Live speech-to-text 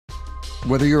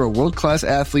Whether you're a world-class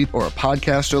athlete or a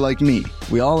podcaster like me,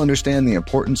 we all understand the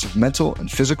importance of mental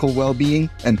and physical well-being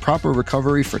and proper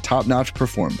recovery for top-notch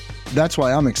performance. That's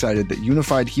why I'm excited that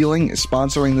Unified Healing is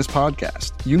sponsoring this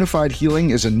podcast. Unified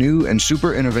Healing is a new and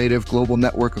super innovative global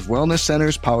network of wellness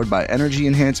centers powered by Energy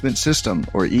Enhancement System,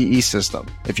 or EE System.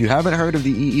 If you haven't heard of the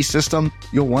EE System,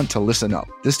 you'll want to listen up.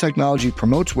 This technology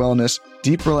promotes wellness,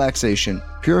 deep relaxation,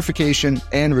 purification,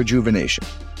 and rejuvenation.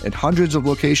 In hundreds of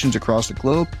locations across the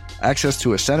globe, access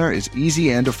to a center is easy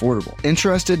and affordable.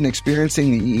 Interested in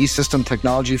experiencing the EE System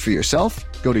technology for yourself?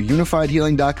 Go to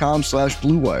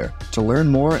unifiedhealing.com/bluewire to learn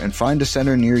more and find a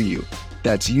center near you.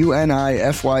 That's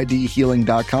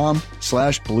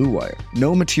unifydhealing.com/bluewire.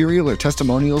 No material or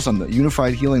testimonials on the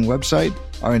Unified Healing website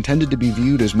are intended to be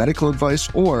viewed as medical advice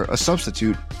or a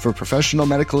substitute for professional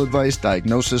medical advice,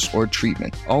 diagnosis, or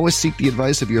treatment. Always seek the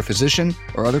advice of your physician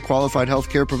or other qualified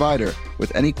healthcare provider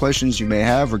with any questions you may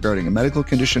have regarding a medical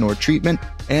condition or treatment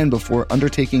and before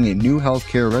undertaking a new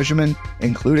healthcare regimen,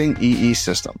 including EE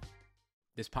System.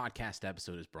 This podcast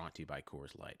episode is brought to you by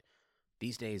Coors Light.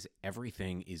 These days,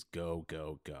 everything is go,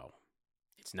 go, go.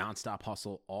 It's nonstop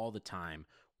hustle all the time.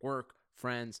 Work,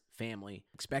 friends, family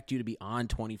expect you to be on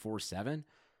 24/7.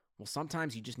 Well,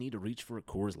 sometimes you just need to reach for a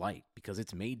Coors Light because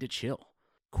it's made to chill.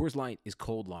 Coors Light is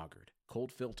cold lagered,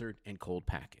 cold filtered, and cold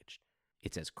packaged.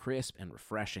 It's as crisp and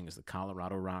refreshing as the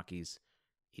Colorado Rockies.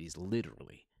 It is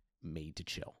literally made to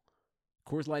chill.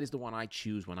 Coors Light is the one I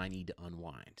choose when I need to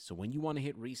unwind. So when you want to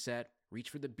hit reset,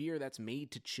 reach for the beer that's made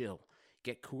to chill.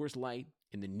 Get Coors Light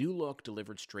in the new look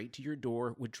delivered straight to your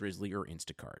door with Drizzly or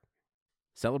Instacart.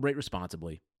 Celebrate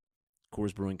responsibly.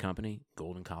 Coors Brewing Company,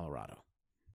 Golden, Colorado.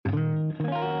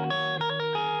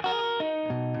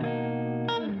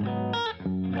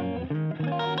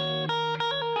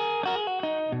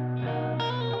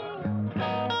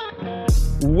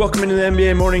 Welcome into the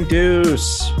NBA Morning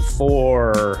Deuce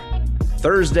for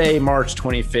Thursday, March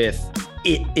 25th.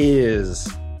 It is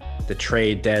the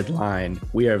trade deadline.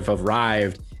 We have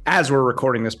arrived as we're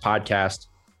recording this podcast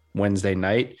Wednesday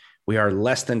night. We are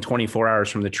less than 24 hours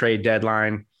from the trade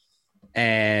deadline.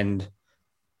 And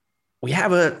we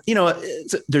have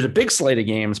there's a big slate of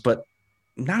games, but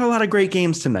not a lot of great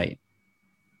games tonight.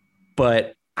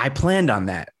 But I planned on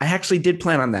that. I actually did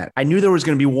plan on that. I knew there was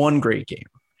going to be one great game.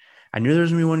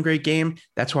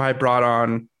 That's why I brought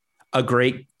on a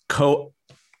great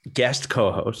guest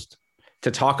co-host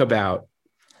to talk about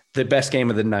the best game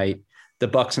of the night, the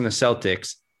Bucks and the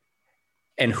Celtics.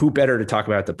 And who better to talk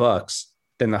about the Bucks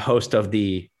than the host of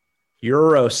the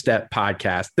Eurostep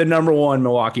podcast, the number one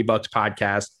Milwaukee Bucks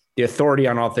podcast, the authority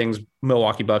on all things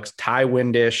Milwaukee Bucks, Ti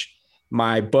Windisch,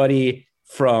 my buddy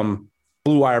from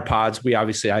Blue Wire Pods. We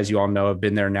obviously, as you all know, have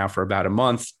been there now for about a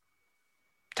month.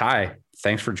 Ti,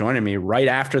 thanks for joining me right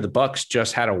after the Bucks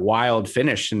just had a wild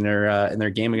finish in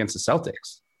their game against the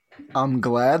Celtics. I'm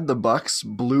glad the Bucks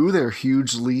blew their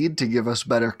huge lead to give us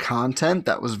better content.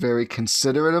 That was very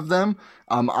considerate of them.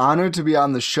 I'm honored to be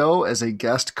on the show as a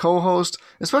guest co-host,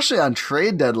 especially on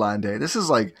trade deadline day. This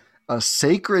is like a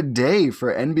sacred day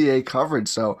for NBA coverage,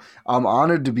 so I'm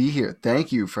honored to be here.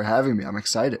 Thank you for having me. I'm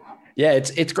excited. Yeah,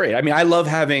 it's great. I mean, I love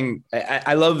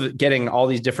getting all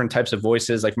these different types of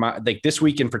voices. Like this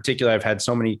week in particular, I've had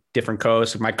so many different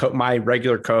co-hosts. My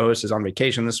regular co-host is on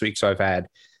vacation this week, so I've had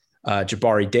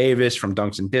Jabari Davis from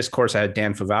Dunks and Discourse. I had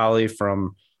Dan Favale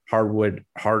from Hardwood.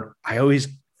 I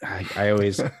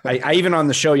even on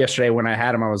the show yesterday when I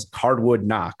had him, I was Hardwood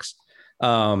Knocks.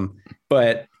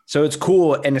 But so it's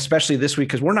cool. And especially this week,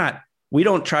 because we're not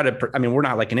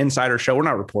like an insider show. We're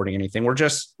not reporting anything. We're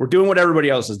doing what everybody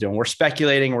else is doing. We're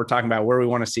speculating. We're talking about where we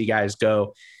want to see guys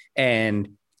go.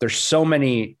 And there's so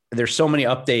many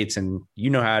updates, and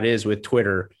you know how it is with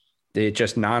Twitter. It's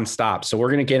just nonstop. So we're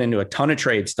going to get into a ton of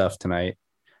trade stuff tonight.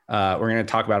 We're going to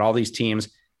talk about all these teams.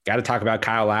 Got to talk about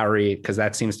Kyle Lowry because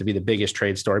that seems to be the biggest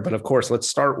trade story. But of course, let's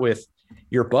start with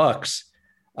your Bucks.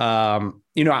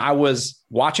 I was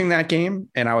watching that game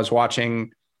and I was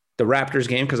watching the Raptors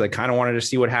game because I kind of wanted to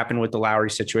see what happened with the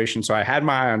Lowry situation. So I had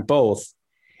my eye on both,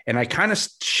 and I kind of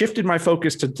shifted my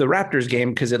focus to the Raptors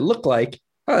game because it looked like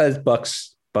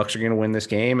Bucks are going to win this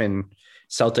game, and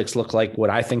Celtics look like what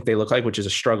I think they look like, which is a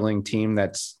struggling team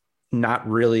that's not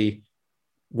really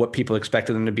what people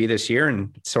expected them to be this year,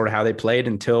 and it's sort of how they played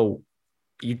until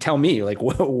you tell me, like,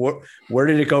 where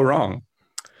did it go wrong?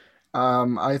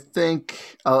 I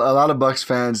think a lot of Bucks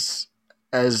fans,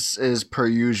 as is per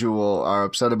usual, are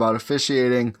upset about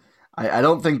officiating. I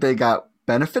don't think they got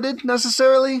benefited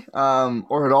necessarily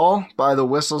or at all by the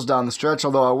whistles down the stretch,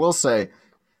 although I will say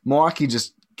Milwaukee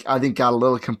just, I think, got a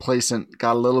little complacent,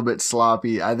 got a little bit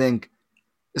sloppy. I think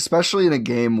especially in a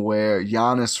game where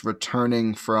Giannis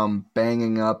returning from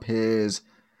banging up his,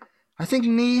 I think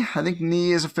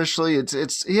knee is officially,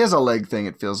 it's he has a leg thing,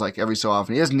 it feels like every so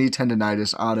often. He has knee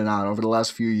tendonitis on and on over the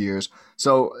last few years.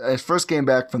 So his first game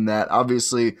back from that,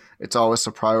 obviously it's always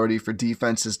a priority for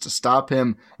defenses to stop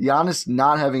him. Giannis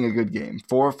not having a good game.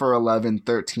 4 for 11,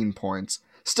 13 points.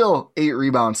 Still 8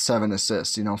 rebounds, 7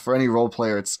 assists. For any role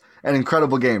player, it's an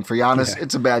incredible game. For Giannis,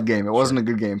 It's a bad game. It wasn't a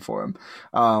good game for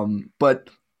him. But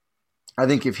I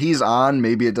think if he's on,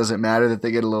 maybe it doesn't matter that they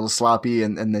get a little sloppy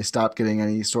and they stop getting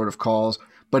any sort of calls,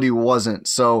 but he wasn't.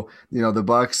 So, the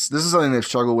Bucks, this is something they've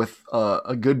struggled with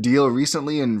a good deal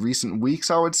recently in recent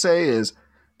weeks, I would say, is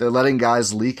they're letting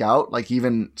guys leak out, like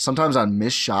even sometimes on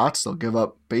missed shots, they'll give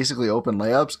up basically open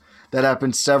layups. That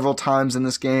happened several times in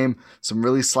this game. Some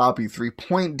really sloppy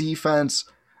 3-point defense,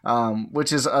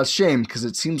 which is a shame because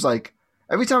it seems like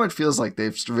every time it feels like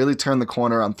they've really turned the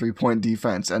corner on 3-point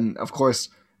defense. And of course,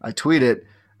 I tweet it,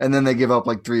 and then they give up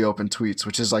like 3 open tweets,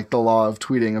 which is like the law of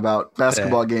tweeting about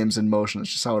basketball games in motion.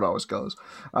 It's just how it always goes.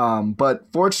 But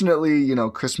fortunately,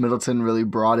 Chris Middleton really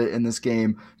brought it in this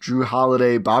game. Drew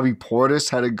Holiday, Bobby Portis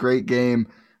had a great game,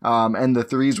 and the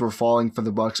threes were falling for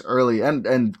the Bucks early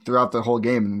and throughout the whole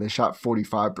game, and they shot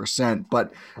 45%.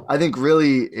 But I think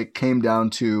really it came down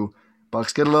to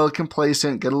Bucks get a little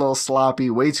complacent, get a little sloppy,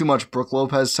 way too much Brook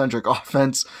Lopez-centric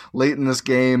offense late in this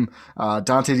game.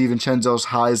 Dante DiVincenzo's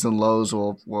highs and lows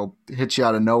will hit you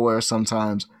out of nowhere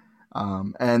sometimes.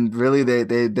 And really,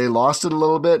 they lost it a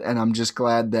little bit, and I'm just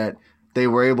glad that they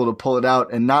were able to pull it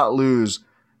out and not lose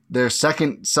their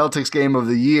second Celtics game of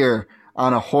the year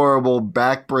on a horrible,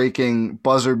 back-breaking,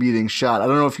 buzzer-beating shot. I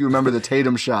don't know if you remember the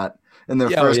Tatum shot in their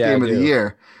first game of the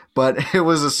year. But it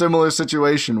was a similar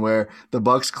situation where the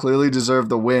Bucks clearly deserved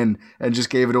the win and just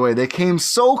gave it away. They came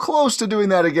so close to doing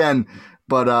that again,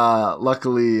 but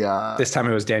luckily... this time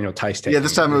it was Daniel Tice. Yeah,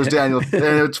 this time it was Daniel.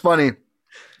 And it's funny.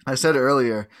 I said it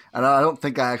earlier, and I don't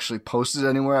think I actually posted it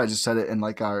anywhere. I just said it in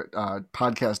like our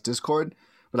podcast Discord.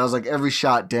 But I was like, every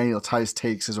shot Daniel Tice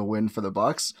takes is a win for the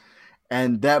Bucks.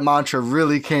 And that mantra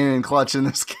really came in clutch in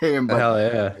this game. But hell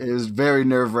yeah. It was very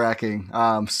nerve-wracking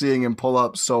seeing him pull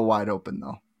up so wide open,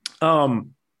 though.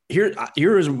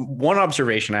 Here is one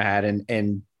observation I had,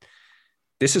 and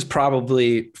this is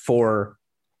probably for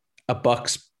a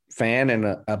Bucks fan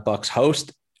and a Bucks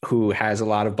host who has a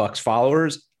lot of Bucks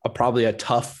followers, probably a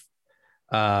tough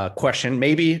question,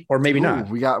 maybe or maybe not.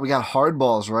 We got hard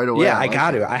balls right away. Yeah,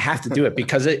 I have to do it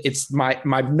because it's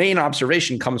my main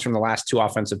observation comes from the last 2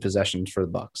 offensive possessions for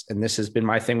the Bucks, and this has been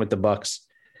my thing with the Bucks.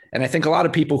 And I think a lot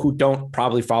of people who don't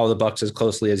probably follow the Bucks as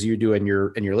closely as you do and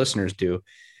your listeners do,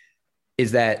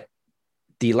 is that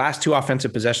the last 2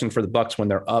 offensive possessions for the Bucks when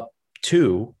they're up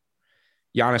 2,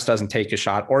 Giannis doesn't take a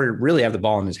shot or really have the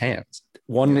ball in his hands.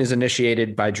 One is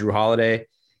initiated by Drew Holiday,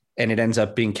 and it ends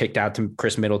up being kicked out to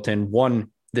Chris Middleton.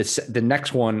 The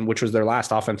next one, which was their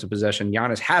last offensive possession,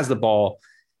 Giannis has the ball.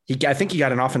 I think he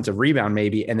got an offensive rebound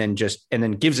maybe, and then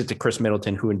gives it to Chris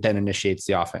Middleton, who then initiates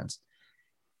the offense.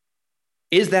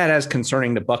 Is that as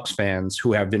concerning to Bucks fans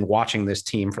who have been watching this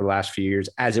team for the last few years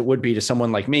as it would be to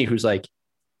someone like me who's like,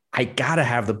 I got to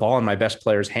have the ball in my best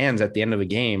player's hands at the end of a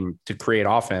game to create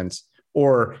offense?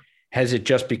 Or has it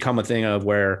just become a thing of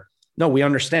where, no, we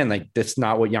understand like that's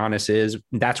not what Giannis is.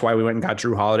 That's why we went and got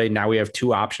Drew Holiday. Now we have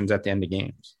 2 options at the end of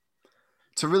games.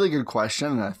 It's a really good question.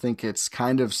 And I think it's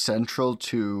kind of central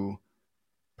to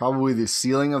probably the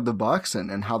ceiling of the Bucks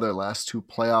and how their last 2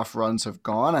 playoff runs have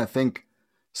gone. I think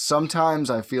sometimes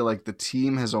I feel like the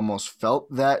team has almost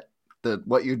felt that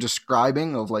what you're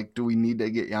describing of like, do we need to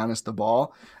get Giannis the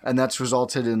ball? And that's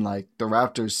resulted in like the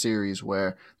Raptors series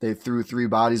where they threw 3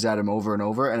 bodies at him over and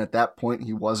over. And at that point,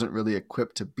 he wasn't really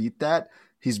equipped to beat that.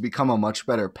 He's become a much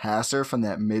better passer from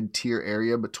that mid-tier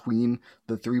area between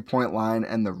the 3-point line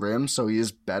and the rim. So he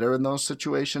is better in those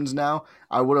situations now.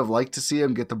 I would have liked to see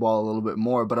him get the ball a little bit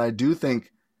more, but I do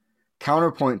think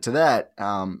counterpoint to that,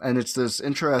 and it's this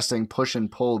interesting push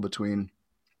and pull between,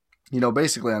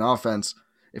 basically on offense,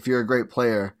 if you're a great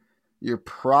player, you're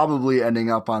probably ending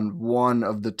up on one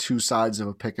of the 2 sides of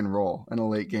a pick and roll in a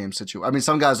late game situation. I mean,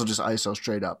 some guys will just ISO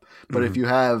straight up, but if you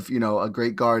have, a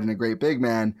great guard and a great big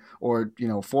man or,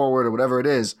 forward or whatever it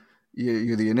is,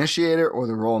 you're the initiator or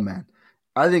the roll man.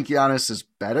 I think Giannis is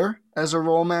better as a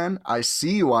roll man. I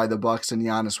see why the Bucks and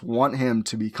Giannis want him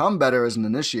to become better as an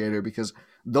initiator because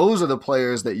those are the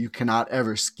players that you cannot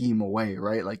ever scheme away,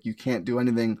 right? Like you can't do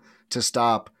anything to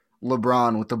stop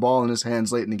LeBron with the ball in his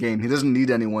hands late in the game. He doesn't need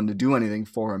anyone to do anything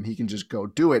for him. He can just go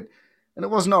do it. And it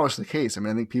wasn't always the case. I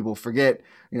mean, I think people forget,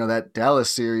 that Dallas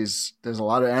series, there's a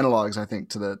lot of analogs, I think,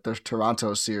 to the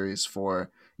Toronto series for,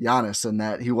 Giannis and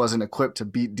that he wasn't equipped to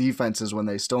beat defenses when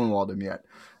they stonewalled him yet.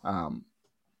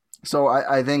 So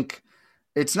I think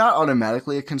it's not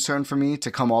automatically a concern for me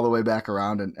to come all the way back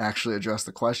around and actually address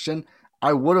the question.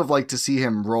 I would have liked to see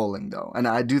him rolling though. And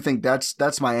I do think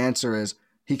that's my answer is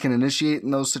he can initiate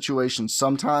in those situations.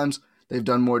 Sometimes they've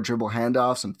done more dribble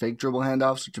handoffs and fake dribble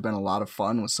handoffs, which have been a lot of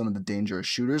fun with some of the dangerous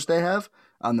shooters they have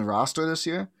on the roster this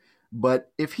year.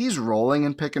 But if he's rolling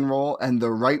in pick and roll and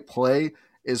the right play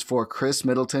is for Chris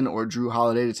Middleton or Drew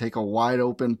Holiday to take a wide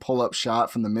open pull-up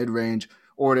shot from the mid-range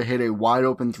or to hit a wide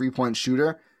open three-point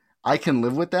shooter, I can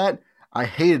live with that. I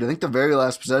hated, I think the very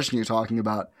last possession you're talking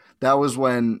about, that was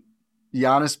when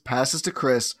Giannis passes to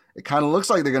Chris. It kind of looks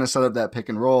like they're going to set up that pick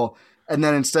and roll. And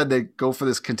then instead they go for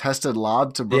this contested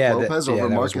lob to Brook Lopez over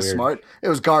Marcus Smart. It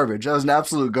was garbage. That was an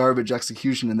absolute garbage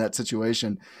execution in that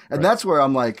situation. And that's where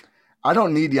I'm like, I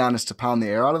don't need Giannis to pound the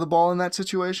air out of the ball in that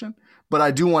situation, but I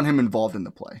do want him involved in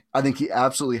the play. I think he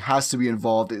absolutely has to be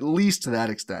involved, at least to that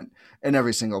extent, in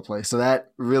every single play. So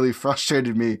that really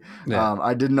frustrated me. Yeah.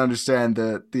 I didn't understand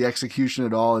the execution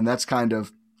at all, and that's kind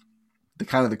of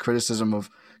the criticism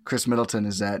of Chris Middleton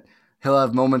is that he'll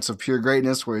have moments of pure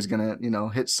greatness where he's gonna,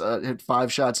 hit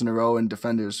 5 shots in a row in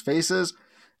defenders' faces,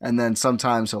 and then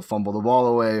sometimes he'll fumble the ball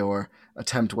away or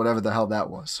attempt whatever the hell that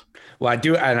was. Well,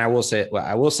 I will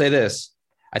say this.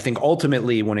 I think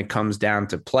ultimately when it comes down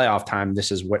to playoff time,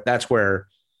 that's where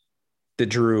the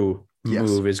Drew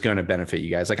move is going to benefit you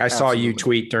guys. Like I saw you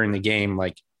tweet during the game,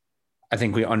 like I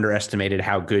think we underestimated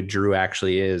how good Drew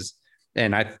actually is.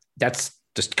 And that's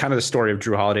just kind of the story of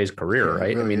Drew Holiday's career,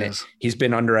 right? Really he's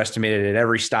been underestimated at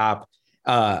every stop.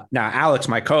 Now Alex,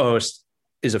 my co-host,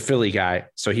 is a Philly guy.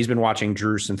 So he's been watching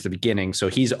Drew since the beginning. So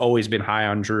he's always been high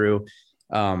on Drew.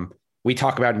 We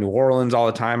talk about New Orleans all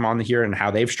the time on here and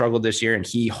how they've struggled this year. And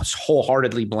he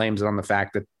wholeheartedly blames it on the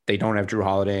fact that they don't have Drew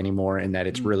Holiday anymore and that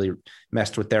it's really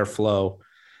messed with their flow.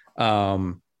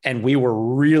 And we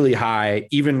were really high,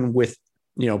 even with,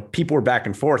 people were back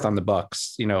and forth on the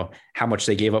Bucks, how much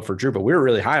they gave up for Drew, but we were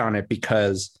really high on it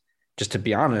because, just to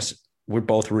be honest, we're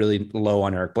both really low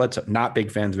on Eric Bledsoe, not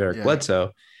big fans of Eric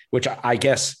Bledsoe, which I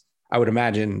guess I would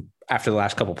imagine after the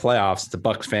last couple of playoffs, the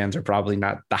Bucks fans are probably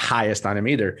not the highest on him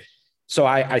either. So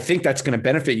I think that's going to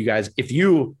benefit you guys. I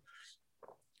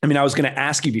was going to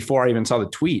ask you before I even saw the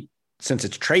tweet, since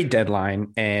it's trade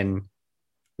deadline and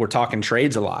we're talking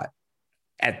trades a lot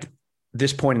at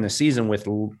this point in the season with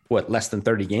less than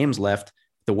 30 games left,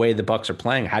 the way the Bucks are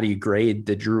playing, how do you grade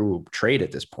the Drew trade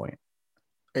at this point?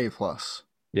 A+.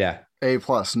 Yeah. A+,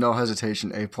 no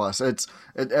hesitation, A+. It's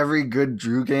at every good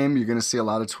Drew game, you're going to see a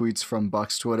lot of tweets from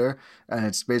Bucks Twitter, and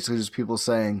it's basically just people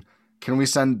saying, can we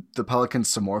send the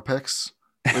Pelicans some more picks?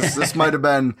 This might have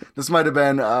been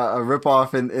a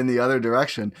ripoff in the other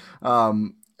direction. I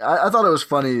thought it was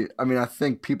funny. I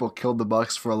think people killed the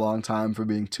Bucks for a long time for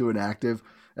being too inactive,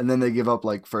 and then they give up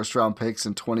like first round picks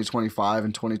in 2025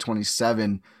 and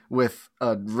 2027 with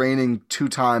a reigning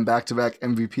 2-time back-to-back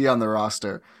MVP on the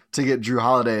roster to get Drew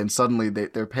Holiday, and suddenly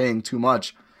they're paying too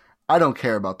much. I don't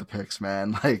care about the picks,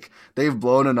 man. Like, they've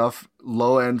blown enough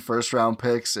low-end first-round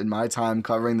picks in my time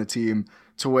covering the team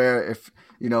to where if,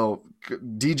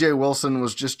 DJ Wilson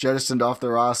was just jettisoned off the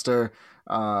roster,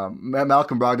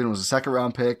 Malcolm Brogdon was a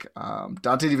second-round pick.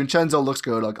 Dante DiVincenzo looks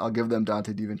good. I'll give them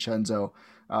Dante DiVincenzo.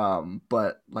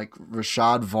 But like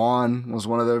Rashad Vaughn was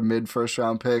one of their mid-first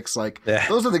round picks.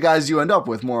 Those are the guys you end up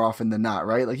with more often than not,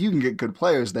 right? Like, you can get good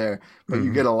players there, but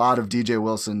you get a lot of DJ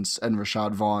Wilsons and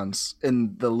Rashad Vaughns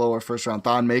in the lower first round.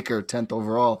 Thon Maker, 10th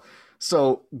overall.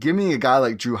 So give me a guy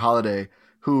like Drew Holiday,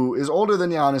 who is older than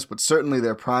Giannis, but certainly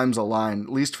their primes align, at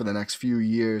least for the next few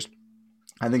years.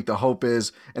 I think the hope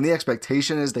is, and the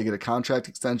expectation is, they get a contract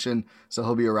extension, so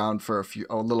he'll be around for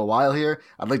a little while here.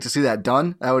 I'd like to see that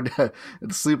done. That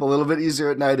would sleep a little bit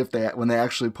easier at night when they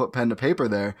actually put pen to paper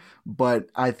there. But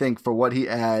I think for what he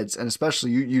adds, and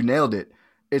especially you nailed it,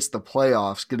 it's the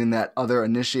playoffs, getting that other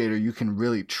initiator you can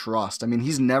really trust.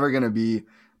 He's never going to be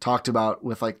talked about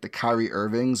with like the Kyrie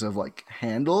Irvings of like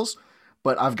handles,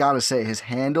 but I've got to say his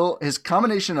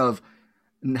combination of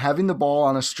having the ball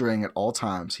on a string at all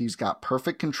times, he's got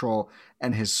perfect control,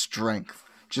 and his strength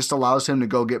just allows him to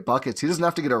go get buckets. He doesn't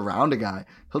have to get around a guy.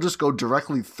 He'll just go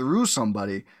directly through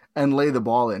somebody and lay the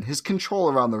ball in. His control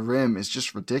around the rim is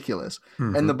just ridiculous.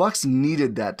 And the Bucks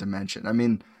needed that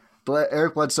dimension.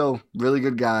 Eric Bledsoe, really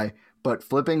good guy, but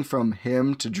flipping from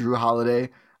him to Drew Holiday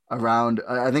around,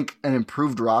 I think, an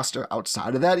improved roster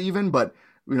outside of that even, but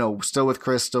still with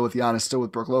Chris, still with Giannis, still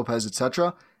with Brook Lopez,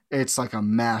 etc., it's like a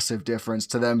massive difference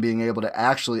to them being able to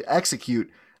actually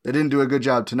execute They didn't do a good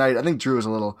job tonight. I think Drew was a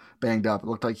little banged up. It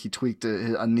looked like he tweaked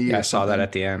a knee. Yeah, or I saw that something.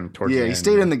 at the end. Towards the he end,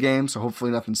 stayed in the game, so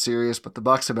hopefully nothing serious. But the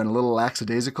Bucks have been a little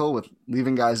lackadaisical with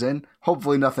leaving guys in.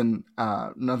 Hopefully nothing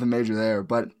major there.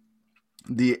 But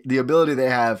the ability they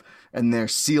have and their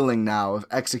ceiling now of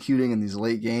executing in these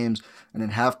late games and in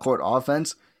half court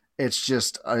offense, it's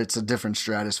a different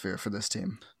stratosphere for this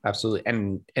team. Absolutely.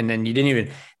 And then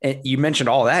you mentioned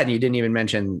all that, and you didn't even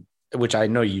mention, which I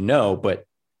know, but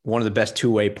one of the best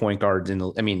two-way point guards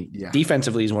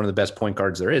defensively, he's one of the best point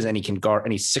guards there is. And he can guard,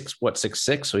 and he's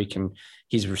 6'6", so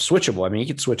he's switchable. I mean, he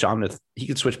could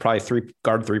switch probably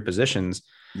guard three positions,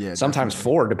 sometimes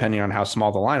definitely 4, depending on how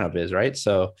small the lineup is. Right.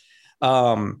 So,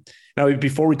 now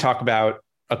before we talk about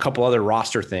a couple other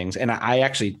roster things, and I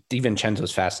actually, DiVincenzo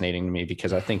is fascinating to me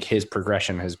because I think his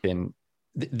progression has been,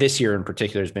 this year in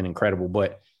particular, has been incredible.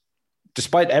 But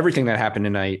despite everything that happened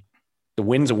tonight, the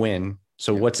win's a win.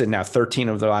 So what's it now? 13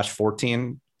 of the last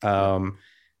 14.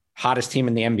 Hottest team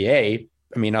in the NBA.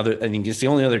 I mean, I think it's the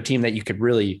only other team that you could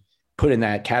really put in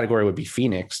that category would be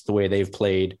Phoenix, the way they've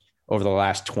played over the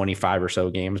last 25 or so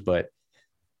games. But,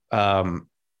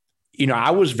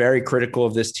 I was very critical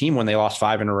of this team when they lost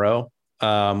 5 in a row.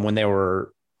 When they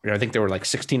were, I think they were like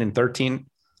 16-13.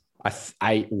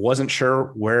 I wasn't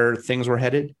sure where things were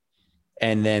headed.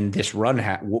 And then this run,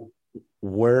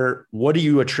 what do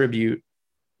you attribute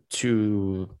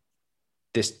to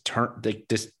this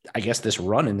this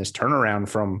run and this turnaround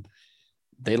from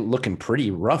they looking pretty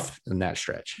rough in that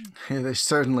stretch? Yeah, they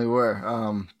certainly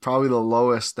were. Probably the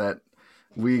lowest that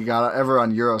we got ever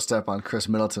on Eurostep on Chris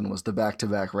Middleton was the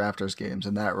back-to-back Raptors games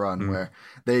in that run where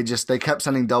they kept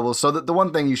sending doubles. So the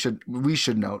one thing we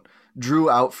should note, Drew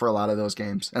out for a lot of those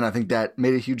games, and I think that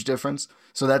made a huge difference.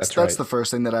 So that's right. The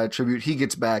first thing that I attribute. He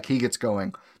gets back, he gets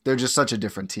going. They're just such a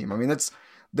different team. I mean,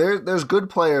 there's good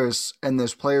players and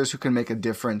there's players who can make a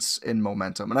difference in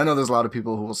momentum. And I know there's a lot of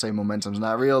people who will say momentum's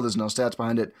not real. There's no stats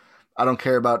behind it. I don't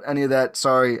care about any of that.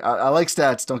 Sorry. I like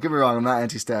stats. Don't get me wrong. I'm not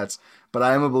anti-stats, but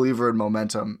I am a believer in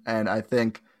momentum. And I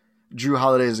think Drew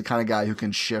Holiday is the kind of guy who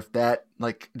can shift that,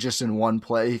 like just in one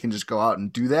play. He can just go out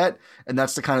and do that. And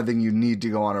that's the kind of thing you need to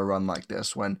go on a run like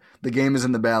this. When the game is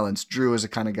in the balance, Drew is the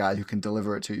kind of guy who can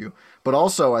deliver it to you. But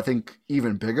also, I think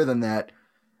even bigger than that,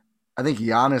 I think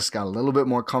Giannis got a little bit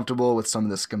more comfortable with some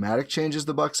of the schematic changes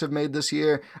the Bucks have made this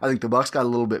year. I think the Bucks got a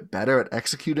little bit better at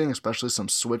executing, especially some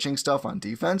switching stuff on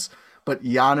defense. But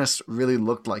Giannis really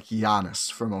looked like Giannis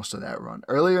for most of that run.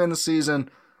 Earlier in the season,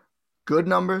 good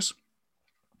numbers.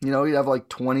 He'd have like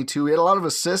 22. He had a lot of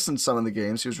assists in some of the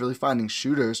games. He was really finding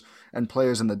shooters and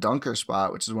players in the dunker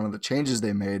spot, which is one of the changes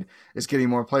they made, is getting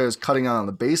more players cutting out on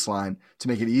the baseline to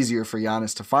make it easier for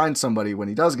Giannis to find somebody when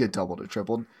he does get doubled or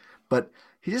tripled. But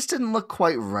he just didn't look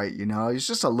quite right, He's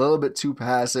just a little bit too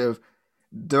passive.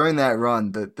 During that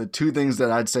run, the two things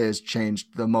that I'd say has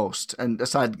changed the most, and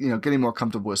aside, getting more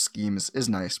comfortable with schemes is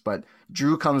nice, but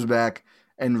Drew comes back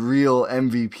and real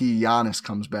MVP Giannis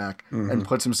comes back and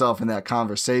puts himself in that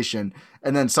conversation,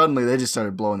 and then suddenly they just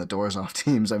started blowing the doors off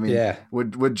teams. I mean,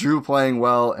 with Drew playing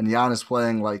well and Giannis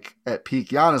playing like at peak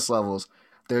Giannis levels,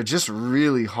 they're just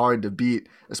really hard to beat,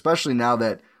 especially now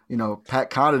that,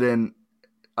 Pat Connaughton,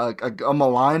 a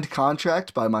maligned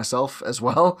contract by myself as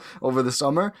well over the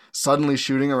summer, suddenly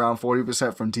shooting around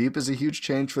 40% from deep is a huge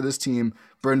change for this team.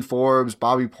 Bryn Forbes,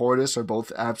 Bobby Portis are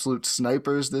both absolute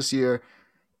snipers this year.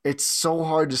 It's so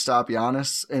hard to stop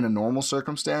Giannis in a normal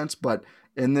circumstance, but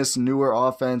in this newer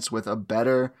offense with a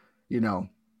better,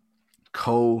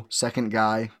 second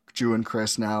guy, Drew and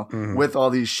Chris now, with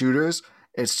all these shooters,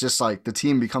 it's just like the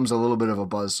team becomes a little bit of a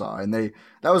buzzsaw. And that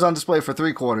was on display for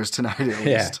 3 quarters tonight at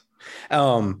least.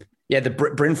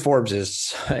 The Bryn Forbes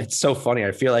it's so funny.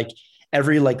 I feel like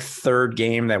every third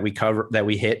game that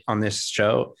we hit on this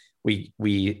show, we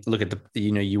look at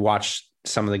you watch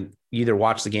you either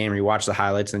watch the game or you watch the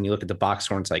highlights and then you look at the box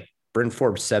score and it's like Bryn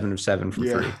Forbes 7 of 7 from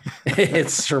 3.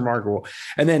 It's remarkable.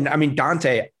 And then, I mean,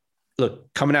 Dante,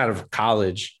 look, coming out of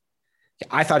college,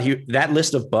 I thought that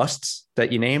list of busts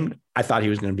that you named, I thought he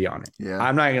was going to be on it. Yeah.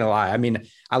 I'm not going to lie. I mean,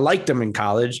 I liked him in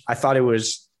college. I thought he got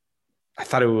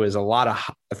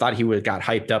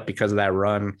hyped up because of that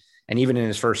run. And even in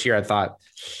his first year, I thought,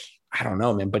 I don't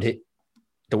know, man, but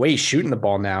the way he's shooting the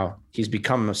ball now, he's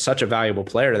become such a valuable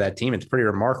player to that team. It's pretty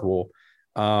remarkable.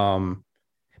 But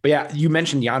yeah, you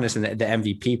mentioned Giannis in the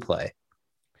MVP play.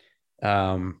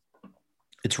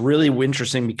 It's really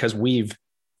interesting because we've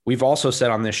also said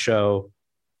on this show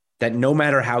that no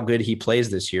matter how good he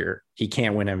plays this year, he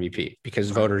can't win MVP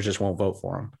because voters just won't vote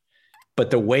for him.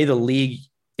 But the way the league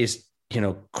is,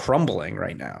 crumbling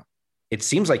right now, it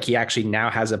seems like he actually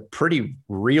now has a pretty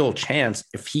real chance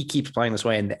if he keeps playing this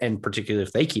way, and particularly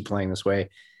if they keep playing this way.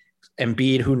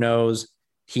 Embiid, who knows?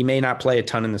 He may not play a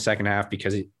ton in the second half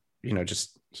because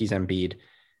he's Embiid.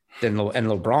 And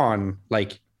LeBron,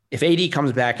 like if AD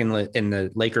comes back and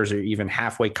the Lakers are even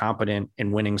halfway competent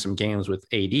in winning some games with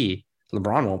AD,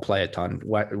 LeBron won't play a ton.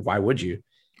 Why would you?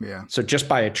 Yeah. So just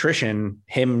by attrition,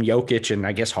 him, Jokic, and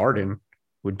I guess Harden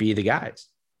would be the guys.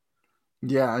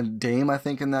 Yeah, and Dame, I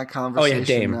think, in that conversation. Oh yeah,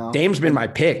 Dame. Now. Dame's been my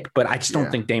pick, but I just don't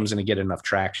think Dame's going to get enough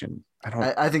traction.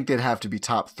 I think they'd have to be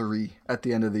top 3 at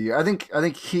the end of the year. I think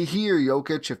he or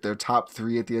Jokic, if they're top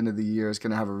 3 at the end of the year, is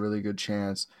going to have a really good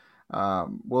chance.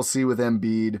 We'll see with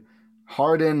Embiid.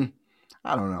 Harden,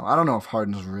 I don't know. I don't know if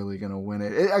Harden's really going to win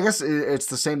it. I guess it's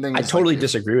the same thing. I totally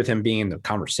disagree with him being in the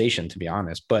conversation, to be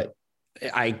honest. But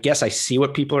I guess I see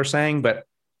what people are saying. But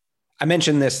I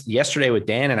mentioned this yesterday with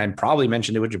Dan, and I probably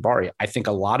mentioned it with Jabari. I think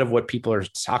a lot of what people are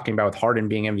talking about with Harden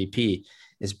being MVP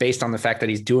is based on the fact that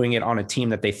he's doing it on a team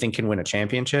that they think can win a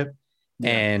championship.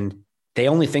 Yeah. And they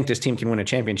only think this team can win a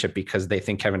championship because they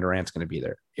think Kevin Durant's going to be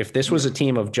there. If this was a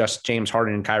team of just James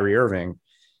Harden and Kyrie Irving,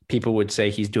 people would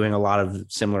say he's doing a lot of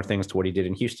similar things to what he did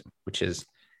in Houston, which is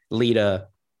lead a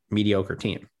mediocre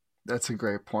team. That's a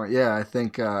great point. Yeah, I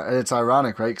think and it's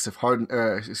ironic, right? Because if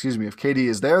KD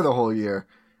is there the whole year,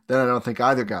 then I don't think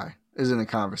either guy is in the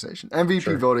conversation.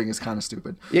 MVP voting is kind of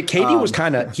stupid. Yeah, KD was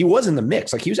he was in the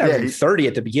mix. Like he was averaging 30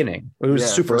 at the beginning. It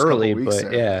was super early,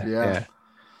 but yeah.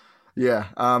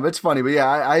 It's funny, but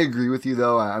I agree with you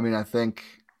though. I mean, I think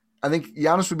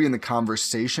Giannis would be in the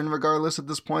conversation regardless at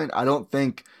this point. I don't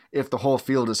think if the whole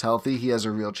field is healthy, he has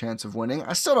a real chance of winning.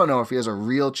 I still don't know if he has a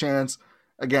real chance.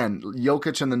 Again,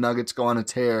 Jokic and the Nuggets go on a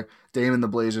tear. Dame and the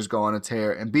Blazers go on a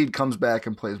tear. Embiid comes back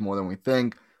and plays more than we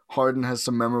think. Harden has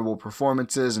some memorable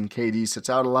performances and KD sits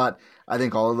out a lot. I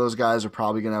think all of those guys are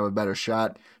probably going to have a better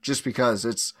shot just because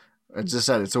it's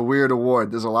a weird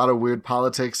award. There's a lot of weird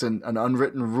politics and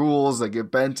unwritten rules that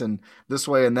get bent and this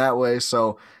way and that way.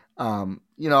 So,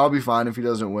 I'll be fine if he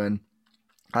doesn't win.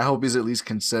 I hope he's at least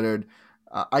considered.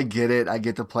 I get it. I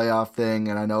get the playoff thing.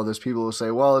 And I know there's people who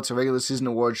say, well, it's a regular season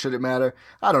award. Should it matter?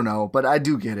 I don't know, but I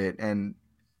do get it. And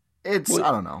I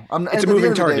don't know. It's a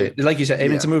moving target. Like you said,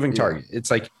 it's a moving target.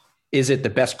 It's like, is it the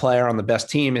best player on the best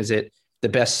team? Is it the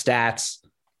best stats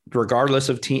regardless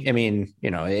of team? I mean,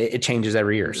 it changes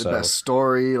every year. The best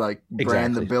story, like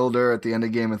Bran the Builder at the end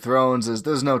of Game of Thrones,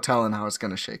 there's no telling how it's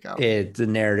going to shake out. The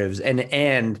narratives.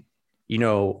 And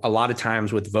a lot of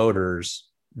times with voters,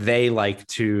 they like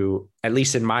to, at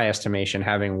least in my estimation,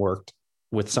 having worked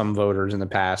with some voters in the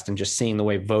past and just seeing the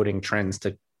way voting trends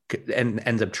and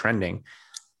ends up trending,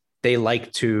 they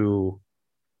like to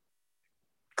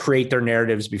create their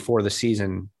narratives before the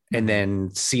season and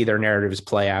then see their narratives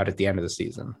play out at the end of the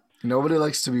season. Nobody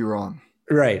likes to be wrong.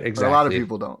 Right, exactly. But a lot of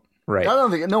people don't. Right. I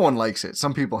don't think no one likes it.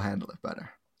 Some people handle it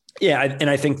better. Yeah, and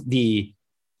I think the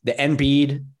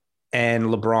Embiid and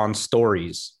LeBron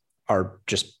stories are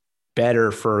just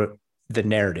better for the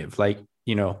narrative. Like,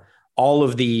 all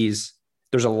of these,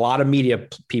 there's a lot of media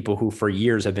people who for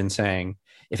years have been saying,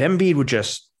 if Embiid would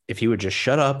just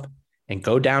shut up and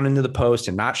go down into the post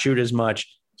and not shoot as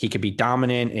much, he could be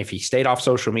dominant if he stayed off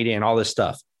social media and all this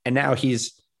stuff. And now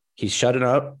he's shutting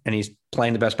up and he's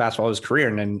playing the best basketball of his career.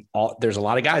 And then there's a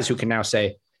lot of guys who can now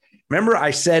say, remember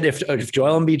I said if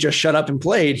Joel Embiid just shut up and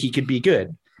played, he could be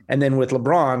good. And then with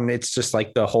LeBron, it's just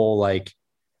like the whole like,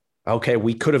 okay,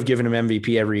 we could have given him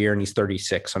MVP every year and he's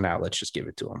 36. So now let's just give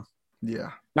it to him.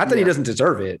 Yeah. Not that he doesn't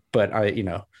deserve it, but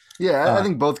Yeah, I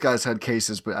think both guys had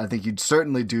cases, but I think you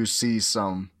certainly do see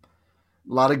a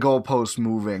lot of goalposts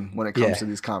moving when it comes to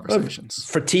these conversations.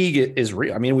 Fatigue is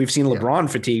real. I mean, we've seen LeBron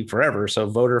fatigue forever. So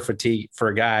voter fatigue for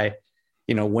a guy,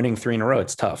 winning 3 in a row,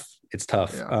 it's tough. It's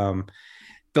tough. Yeah.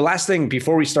 The last thing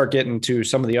before we start getting to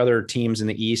some of the other teams in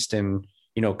the East and,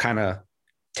 kind of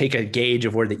take a gauge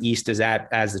of where the East is at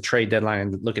as the trade deadline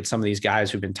and look at some of these guys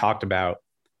who've been talked about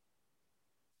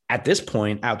at this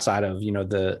point, outside of,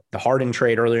 the Harden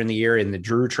trade earlier in the year and the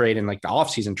Drew trade and like the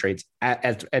offseason trades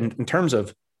and in terms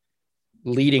of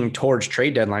leading towards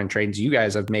trade deadline trades, you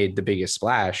guys have made the biggest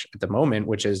splash at the moment,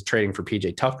 which is trading for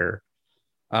PJ Tucker.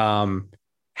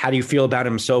 How do you feel about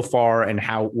him so far? And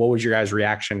what was your guys'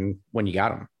 reaction when you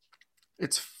got him?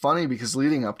 It's funny because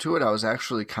leading up to it, I was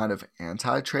actually kind of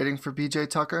anti-trading for PJ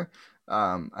Tucker.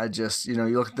 I just, you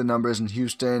look at the numbers in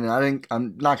Houston and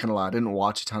I'm not going to lie, I didn't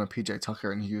watch a ton of PJ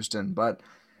Tucker in Houston, but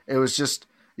it was just,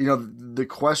 the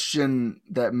question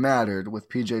that mattered with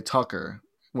PJ Tucker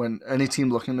when any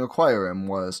team looking to acquire him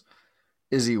was,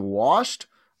 is he washed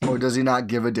or does he not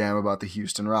give a damn about the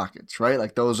Houston Rockets, right?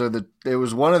 Like it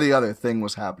was one or the other thing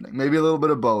was happening. Maybe a little bit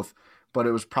of both, but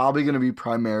it was probably going to be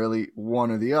primarily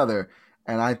one or the other.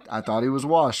 And I thought he was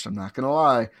washed. I'm not going to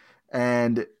lie.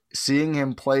 And seeing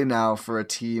him play now for a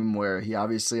team where he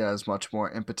obviously has much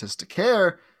more impetus to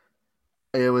care,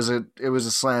 it was a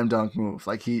slam dunk move.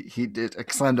 Like he did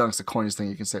a slam dunk's the corniest thing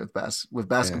you can say with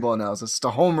basketball analysis. It's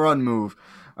a home run move.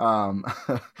 I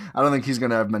don't think he's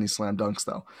gonna have many slam dunks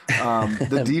though.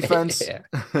 The defense,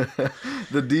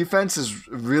 the defense is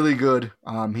really good.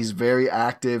 He's very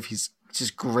active. He's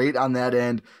just great on that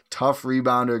end. Tough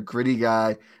rebounder, gritty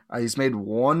guy. He's made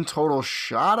one total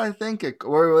shot, I think,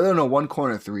 or I don't know, one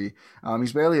corner three.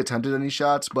 He's barely attempted any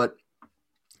shots, but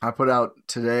I put out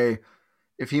today,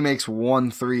 if he makes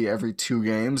 1-3 every 2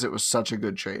 games, it was such a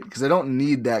good trade because they don't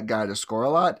need that guy to score a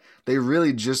lot. They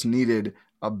really just needed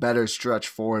a better stretch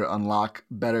forward to unlock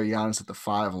better Giannis at the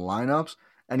 5 lineups,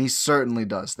 and he certainly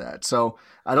does that. So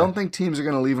I don't think teams are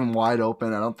going to leave him wide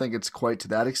open. I don't think it's quite to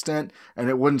that extent, and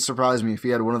it wouldn't surprise me if he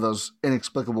had one of those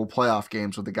inexplicable playoff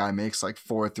games where the guy makes like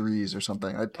 4 threes or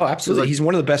something. Absolutely. He's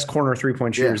one of the best corner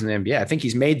 3-point shooters in the NBA. I think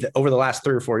he's made over the last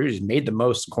 3 or 4 years, he's made the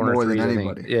most corner more threes than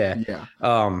anybody. Yeah.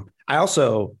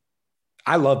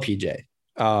 I love PJ.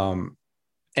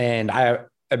 And I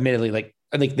admittedly,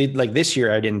 I think this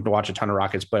year I didn't watch a ton of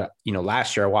Rockets, but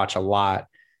last year I watched a lot.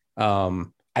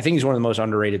 I think he's one of the most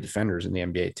underrated defenders in the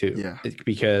NBA too. Yeah.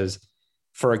 Because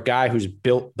for a guy who's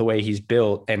built the way he's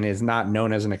built and is not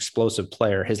known as an explosive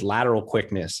player, his lateral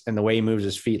quickness and the way he moves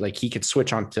his feet, like he could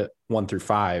switch on to 1 through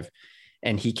 5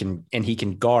 and he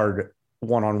can guard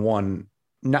one-on-one.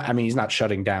 He's not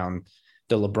shutting down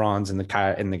the LeBrons and the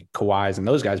Kawhis and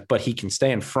those guys, but he can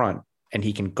stay in front and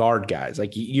he can guard guys.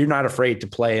 Like you're not afraid to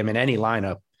play him in any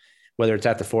lineup, whether it's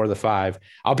at the 4 or the 5.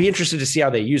 I'll be interested to see how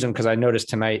they use him because I noticed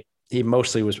tonight he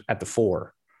mostly was at the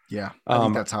 4. Yeah, I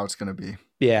think that's how it's going to be.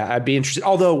 Yeah, I'd be interested.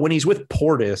 Although when he's with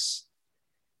Portis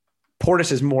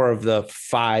is more of the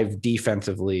 5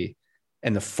 defensively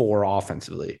and the 4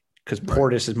 offensively because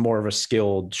Portis is more of a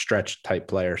skilled stretch type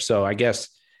player. So I guess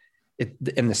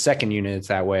in the second unit, it's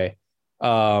that way.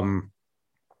 I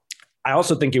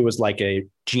also think it was like a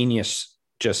genius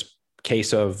just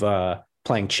case of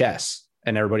playing chess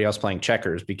and everybody else playing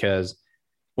checkers, because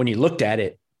when you looked at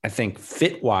it, I think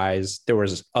fit wise, there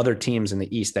was other teams in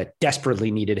the East that desperately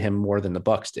needed him more than the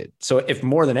Bucks did. So if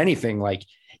more than anything, like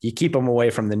you keep him away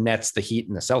from the Nets, the Heat,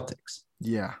 and the Celtics.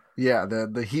 Yeah.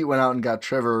 The Heat went out and got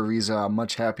Trevor Ariza. I'm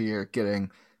much happier getting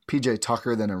PJ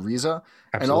Tucker than Ariza.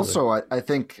 Absolutely. And also I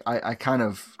think I kind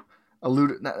of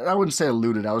alluded, I wouldn't say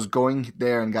alluded, I was going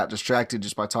there and got distracted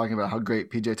just by talking about how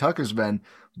great PJ Tucker's been,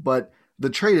 but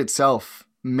the trade itself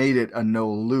made it a no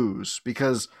lose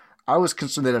because I was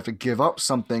concerned they'd have to give up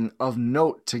something of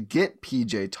note to get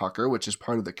PJ Tucker, which is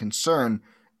part of the concern.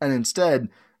 And instead,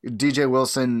 DJ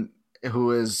Wilson,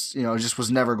 who is, just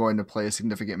was never going to play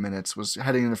significant minutes, was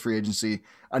heading into free agency,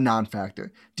 a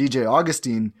non-factor. DJ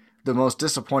Augustine, the most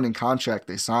disappointing contract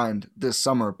they signed this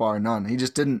summer, bar none. He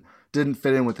just didn't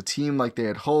fit in with the team like they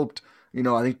had hoped.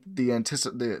 I think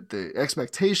the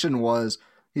expectation was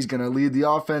he's going to lead the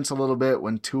offense a little bit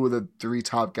when 2 of the 3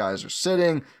 top guys are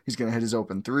sitting. He's going to hit his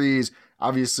open threes.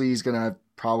 Obviously, he's going to have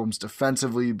problems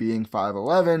defensively being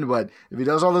 5'11", but if he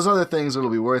does all those other things, it'll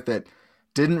be worth it.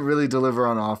 Didn't really deliver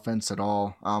on offense at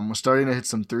all. Was starting to hit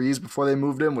some threes before they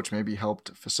moved him, which maybe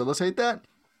helped facilitate that.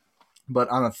 But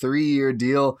on a 3-year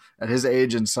deal at his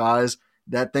age and size,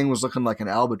 that thing was looking like an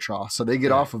albatross. So they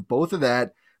get off of both of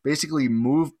that, basically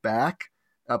move back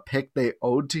a pick they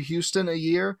owed to Houston a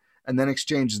year, and then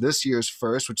exchange this year's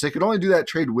first, which they could only do that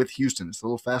trade with Houston. It's a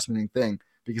little fascinating thing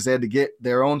because they had to get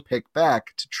their own pick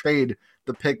back to trade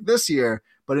the pick this year.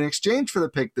 But in exchange for the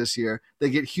pick this year, they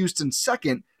get Houston's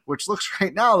second, which looks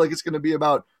right now like it's going to be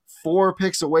about 4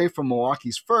 picks away from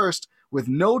Milwaukee's first with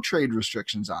no trade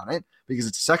restrictions on it because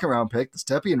it's a 2nd round pick. The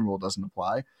Stepien rule doesn't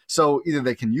apply. So either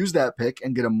they can use that pick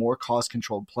and get a more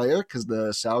cost-controlled player because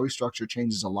the salary structure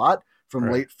changes a lot from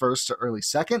late first to early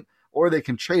second, or they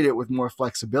can trade it with more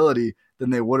flexibility than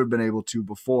they would have been able to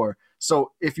before.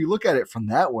 So if you look at it from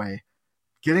that way,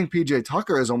 getting PJ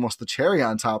Tucker is almost the cherry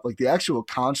on top. Like the actual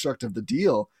construct of the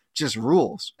deal just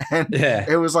rules. And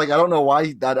it was like, I don't know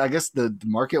why that, I guess the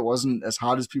market wasn't as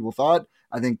hot as people thought.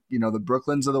 I think, the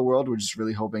Brooklyns of the world were just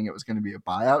really hoping it was going to be a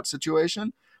buyout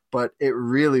situation, but it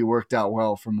really worked out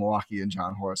well for Milwaukee and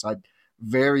John Horst. I'm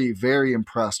very, very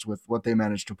impressed with what they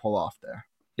managed to pull off there.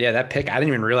 Yeah, that pick, I didn't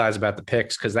even realize about the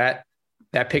picks because that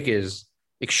pick is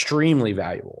extremely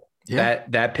valuable. Yeah.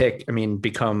 That pick,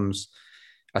 becomes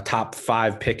a top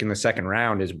 5 pick in the 2nd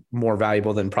round is more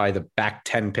valuable than probably the back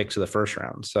 10 picks of the 1st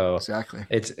round. So exactly,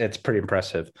 it's pretty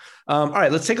impressive. All right,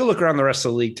 let's take a look around the rest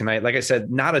of the league tonight. Like I said,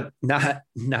 not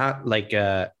like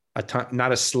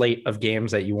not a slate of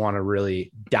games that you want to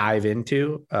really dive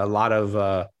into. A lot of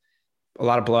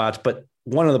blowouts, but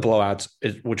one of the blowouts,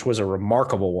 which was a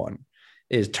remarkable one,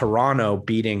 is Toronto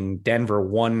beating Denver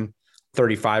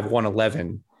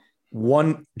 135-111.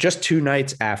 Just 2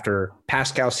 nights after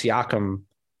Pascal Siakam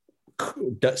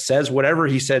says whatever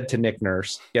he said to Nick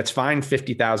Nurse, gets fined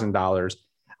 $50,000.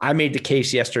 I made the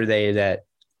case yesterday that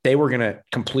they were going to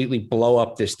completely blow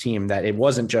up this team, that it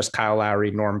wasn't just Kyle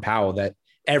Lowry, Norm Powell, that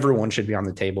everyone should be on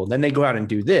the table. Then they go out and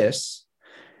do this.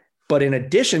 But in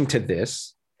addition to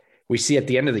this, we see at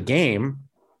the end of the game,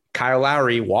 Kyle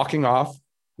Lowry walking off,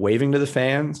 waving to the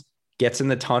fans, gets in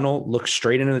the tunnel, looks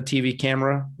straight into the TV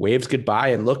camera, waves goodbye,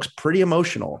 and looks pretty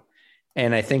emotional.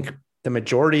 And I think the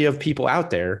majority of people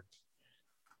out there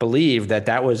believe that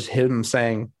that was him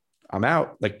saying, I'm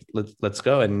out, like, let's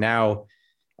go. And now,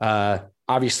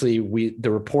 obviously,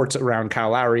 the reports around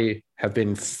Kyle Lowry have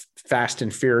been fast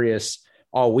and furious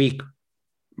all week.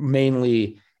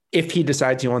 Mainly, if he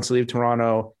decides he wants to leave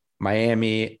Toronto,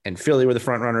 Miami and Philly were the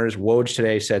front runners. Woj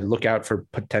today said, look out for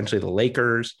potentially the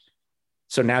Lakers.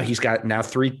 So now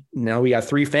we got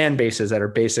 3 fan bases that are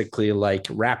basically like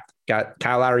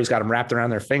Kyle Lowry's got him wrapped around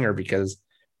their finger, because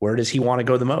where does he want to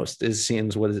go the most? Is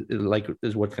what's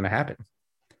going to happen.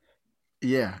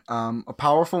 Yeah, a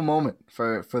powerful moment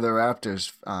for the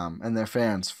Raptors and their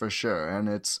fans for sure, and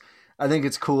I think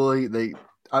it's cool.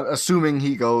 Assuming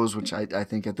he goes, which I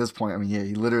think at this point, I mean, yeah,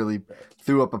 he literally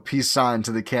threw up a peace sign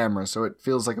to the camera, so it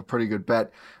feels like a pretty good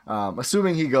bet.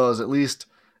 Assuming he goes, at least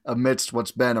amidst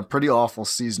what's been a pretty awful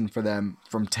season for them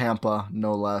from Tampa,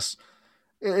 no less.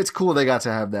 It's cool they got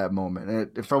to have that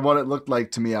moment. And for what it looked like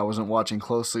to me, I wasn't watching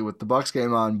closely with the Bucks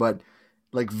game on, but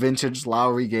like vintage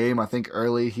Lowry game. I think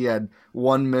early he had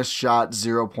 1 missed shot,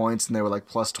 0 points, and they were like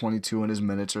plus 22 in his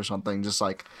minutes or something. Just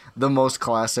like the most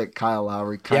classic Kyle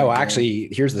Lowry kind of game. Actually,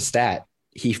 here's the stat.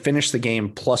 He finished the game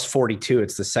plus 42.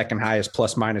 It's the second highest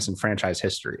plus minus in franchise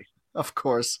history. Of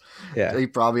course. Yeah. He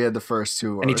probably had the first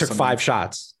 2. And he took 5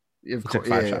 shots. Took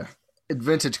 5 shots.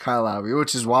 Vintage Kyle Lowry,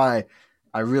 which is why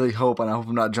I really hope, and I hope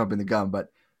I'm not jumping the gun, but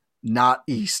not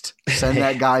East. Send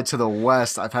that guy to the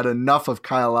West. I've had enough of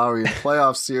Kyle Lowry in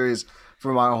playoff series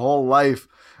for my whole life.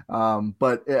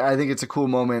 But I think it's a cool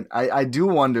moment. I do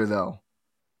wonder, though,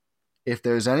 if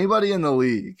there's anybody in the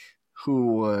league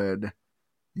who would,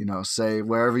 say,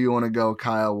 wherever you want to go,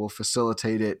 Kyle, will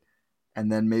facilitate it, and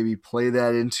then maybe play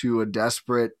that into a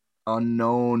desperate,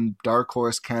 unknown dark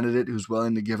horse candidate who's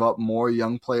willing to give up more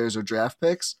young players or draft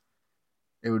picks.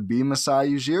 It would be Masai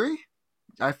Ujiri,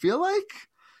 I feel like.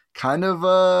 Kind of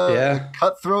a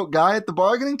cutthroat guy at the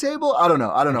bargaining table. I don't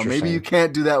know. Maybe you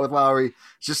can't do that with Lowry.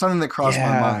 It's just something that crossed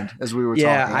my mind as we were talking.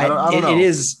 I don't know. It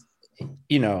is,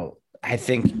 I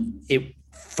think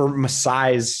for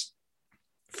Masai's,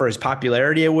 for his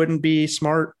popularity, it wouldn't be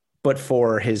smart, but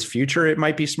for his future, it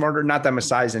might be smarter. Not that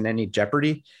Masai's in any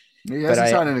jeopardy. He hasn't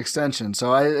signed an extension,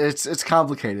 so it's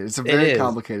complicated. It's a very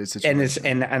complicated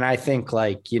situation. And I think,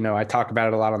 I talk about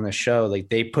it a lot on this show. Like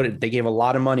they gave a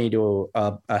lot of money to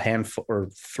a handful or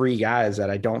 3 guys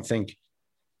that I don't think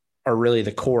are really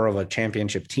the core of a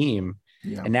championship team.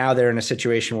 Yeah. And now they're in a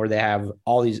situation where they have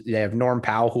Norm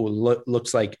Powell, who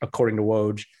looks like, according to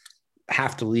Woj,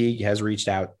 half the league has reached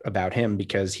out about him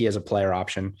because he has a player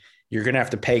option. You're going to have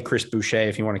to pay Chris Boucher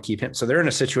if you want to keep him. So they're in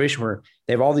a situation where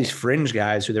they have all these fringe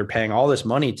guys who they're paying all this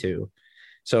money to.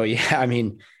 So, yeah, I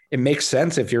mean, it makes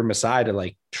sense if you're Masai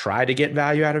to try to get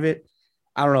value out of it.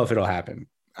 I don't know if it'll happen.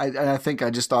 I think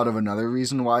I just thought of another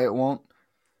reason why it won't.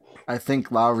 I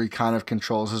think Lowry kind of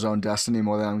controls his own destiny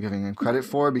more than I'm giving him credit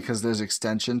for, because there's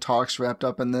extension talks wrapped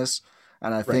up in this.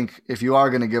 And I think if you are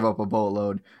going to give up a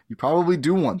boatload, you probably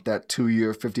do want that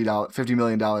 2-year, $50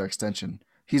 million extension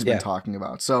he's been talking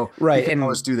about. So he can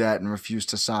always do that and refuse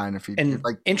to sign if he. And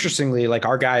interestingly,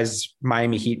 our guys,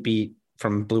 Miami Heat beat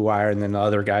from Blue Wire, and then the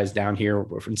other guys down here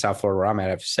from South Florida where I'm at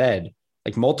have said,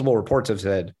 multiple reports have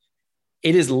said,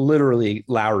 it is literally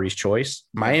Lowry's choice.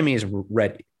 Miami is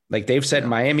ready. They've said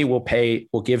Miami will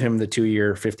give him the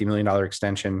 2-year, $50 million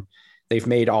extension. They've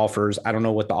made offers. I don't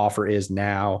know what the offer is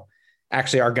now.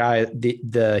 Actually, our guy,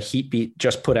 the Heat beat,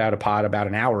 just put out a pod about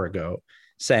an hour ago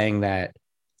saying that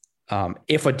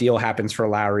if a deal happens for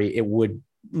Lowry, it would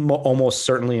almost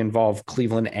certainly involve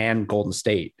Cleveland and Golden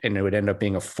State, and it would end up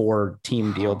being a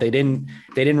 4-team deal. They didn't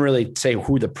really say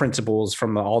who the principals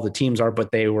from all the teams are,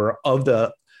 but they were of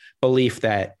the belief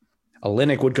that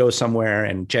Olynyk would go somewhere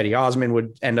and Cedi Osman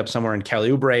would end up somewhere, and Kelly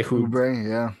Oubre,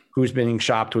 who's being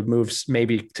shopped, would move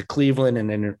maybe to Cleveland, and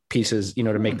then pieces,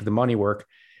 to make the money work.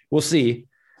 We'll see.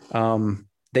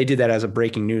 They did that as a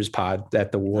breaking news pod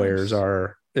that the Warriors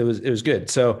are. It was good.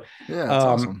 So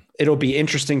awesome. It'll be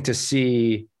interesting to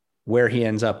see where he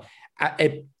ends up.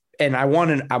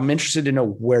 I'm interested to know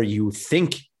where you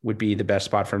think would be the best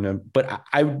spot for him. But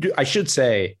I should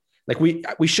say, like,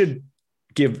 we should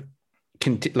give,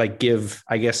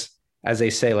 I guess, as they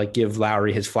say, like, give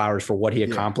Lowry his flowers for what he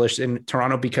accomplished in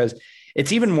Toronto, because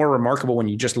it's even more remarkable when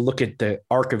you just look at the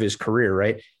arc of his career,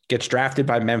 right? Gets drafted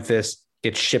by Memphis,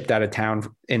 gets shipped out of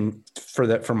town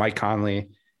for Mike Conley,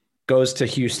 goes to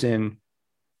Houston,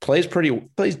 plays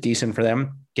decent for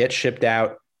them, gets shipped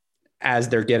out as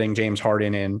they're getting James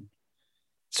Harden in.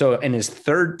 So in his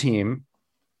third team,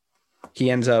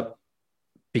 he ends up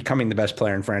becoming the best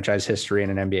player in franchise history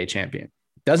and an NBA champion.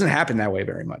 Doesn't happen that way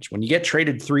very much. When you get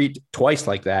traded twice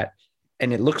like that,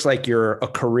 and it looks like you're a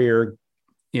career,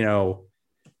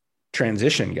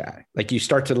 transition guy, like you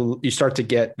start to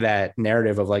get that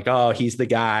narrative of like, oh, he's the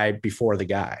guy before the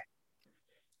guy.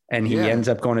 And he ends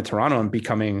up going to Toronto and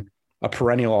becoming a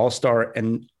perennial all-star.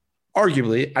 And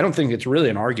arguably, I don't think it's really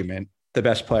an argument, the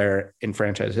best player in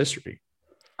franchise history.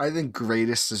 I think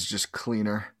greatest is just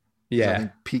cleaner. Yeah. I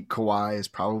think peak Kawhi is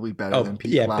probably better than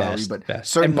peak Lowry, best.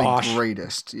 Certainly Bosh.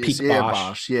 Greatest. Peak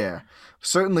Bosh. Yeah.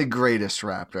 Certainly greatest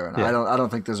Raptor. And I don't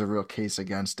think there's a real case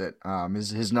against it.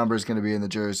 His number is going to be in the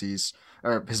jerseys,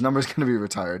 or his number is going to be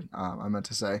retired. I meant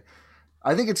to say.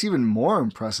 I think it's even more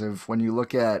impressive when you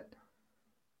look at,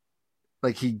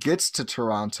 like, he gets to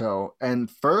Toronto, and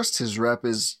first his rep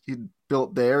is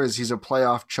built there is he's a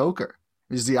playoff choker.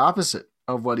 He's the opposite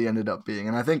of what he ended up being.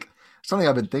 And I think something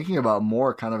I've been thinking about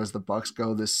more kind of as the Bucks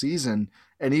go this season,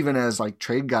 and even as like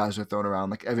trade guys are thrown around,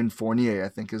 like Evan Fournier, I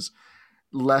think is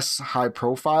less high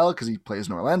profile because he plays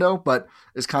in Orlando, but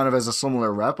is kind of as a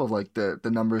similar rep of like the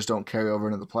numbers don't carry over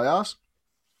into the playoffs.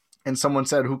 And someone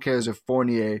said, who cares if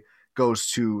Fournier goes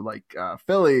to like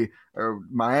Philly or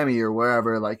Miami or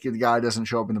wherever, like the guy doesn't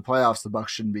show up in the playoffs, the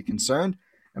Bucks shouldn't be concerned.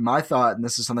 And my thought, and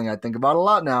this is something I think about a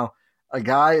lot now, a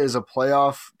guy is a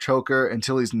playoff choker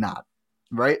until he's not,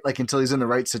 right? Like until he's in the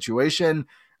right situation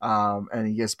and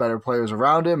he gets better players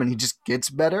around him and he just gets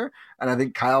better. And I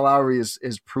think Kyle Lowry is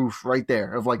proof right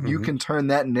there of like, you can turn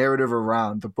that narrative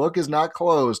around. The book is not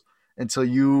closed until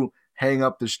you hang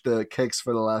up the kicks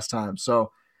for the last time.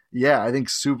 So yeah, I think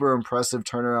super impressive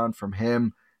turnaround from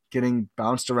him, getting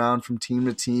bounced around from team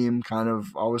to team, kind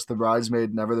of always the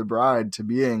bridesmaid, never the bride, to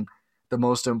being the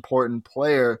most important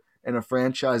player in a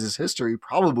franchise's history,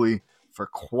 probably for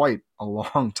quite a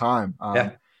long time.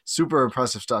 Super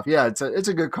impressive stuff. Yeah, it's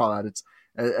a good call out. It's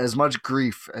as much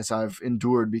grief as I've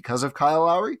endured because of Kyle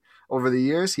Lowry over the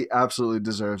years. He absolutely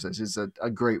deserves this. He's a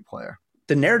great player.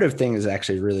 The narrative thing is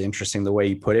actually really interesting the way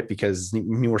you put it, because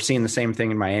we're seeing the same thing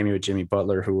in Miami with Jimmy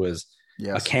Butler, who was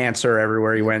a cancer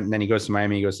everywhere he went. And then he goes to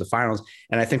Miami, he goes to the finals.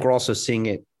 And I think we're also seeing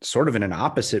it sort of in an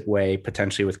opposite way,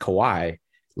 potentially with Kawhi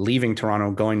leaving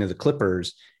Toronto, going to the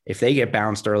Clippers. If they get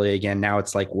bounced early again, now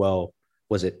it's like, well,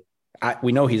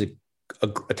 we know he's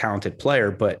a talented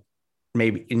player, but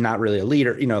maybe not really a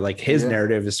leader. Like his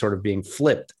narrative is sort of being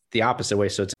flipped the opposite way.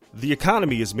 So the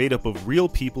economy is made up of real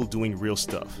people doing real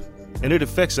stuff, and it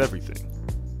affects everything,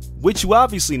 which you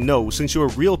obviously know since you're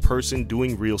a real person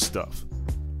doing real stuff.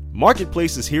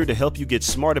 Marketplace is here to help you get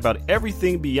smart about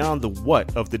everything beyond the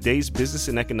what of the day's business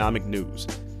and economic news.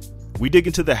 We dig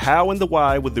into the how and the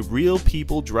why with the real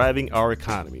people driving our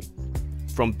economy.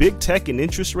 From big tech and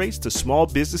interest rates to small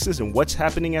businesses and what's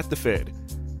happening at the Fed,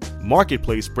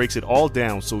 Marketplace breaks it all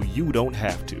down so you don't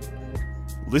have to.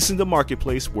 Listen to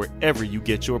Marketplace wherever you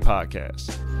get your podcasts.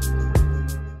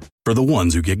 For the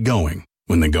ones who get going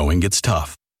when the going gets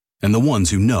tough, and the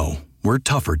ones who know we're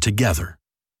tougher together.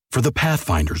 For the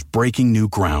Pathfinders breaking new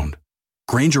ground,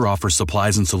 Grainger offers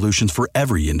supplies and solutions for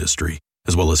every industry,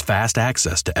 as well as fast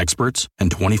access to experts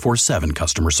and 24/7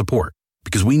 customer support.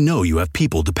 Because we know you have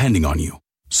people depending on you,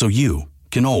 so you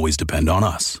can always depend on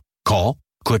us. Call,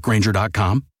 click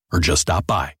Grainger.com, or just stop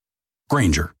by.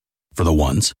 Grainger, for the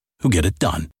ones who get it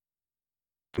done.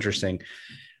 Interesting.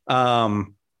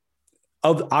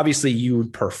 Obviously, you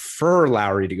would prefer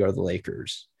Lowry to go to the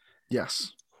Lakers.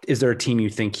 Yes. Is there a team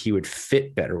you think he would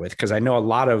fit better with? Because I know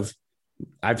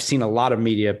I've seen a lot of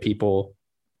media people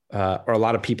or a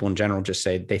lot of people in general just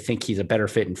say they think he's a better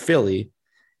fit in Philly.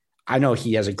 I know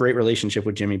he has a great relationship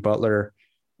with Jimmy Butler.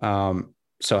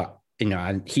 So,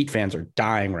 Heat fans are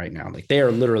dying right now. Like they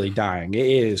are literally dying. It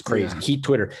is crazy. Yeah. Heat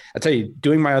Twitter. I tell you,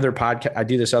 doing my other podcast, I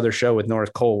do this other show with Norris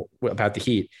Cole about the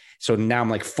Heat. So now I'm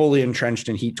like fully entrenched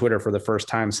in Heat Twitter for the first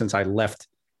time since I left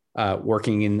when I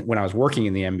was working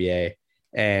in the NBA.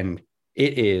 And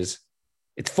it's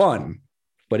fun,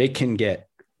 but it can get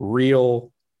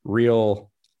real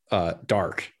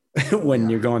dark when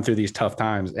you're going through these tough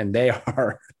times, and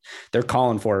they're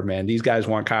calling for it, man. These guys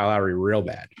want Kyle Lowry real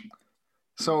bad.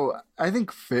 So I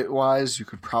think fit-wise, you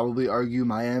could probably argue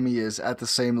Miami is at the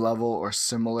same level or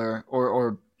similar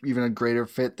or even a greater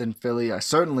fit than Philly. I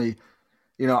certainly,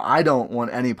 I don't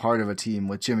want any part of a team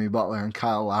with Jimmy Butler and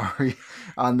Kyle Lowry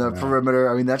on the perimeter.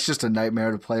 I mean, that's just a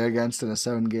nightmare to play against in a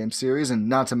 7-game series. And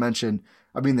not to mention,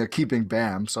 I mean, they're keeping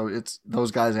Bam. So it's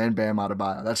those guys and Bam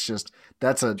Adebayo.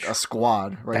 That's a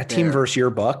squad right that there. team versus your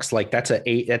Bucks. Like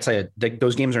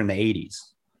those games are in the 80s.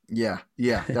 Yeah.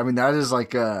 I mean, that is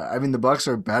like, the Bucks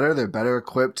are better. They're better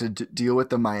equipped to deal with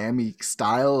the Miami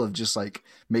style of just like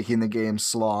making the game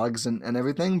slogs and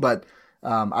everything. But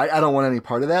I don't want any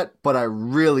part of that, but I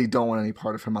really don't want any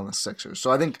part of him on the Sixers.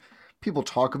 So I think people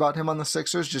talk about him on the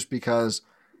Sixers just because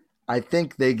I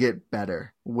think they get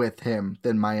better with him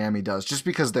than Miami does, just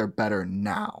because they're better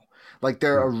now. Like,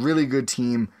 they're a really good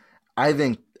team. I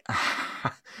think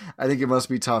it must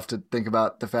be tough to think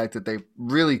about the fact that they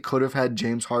really could have had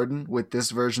James Harden with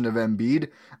this version of Embiid.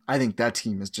 I think that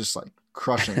team is just like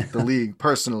crushing the league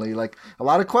personally. Like, a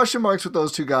lot of question marks with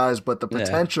those two guys, but the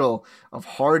potential of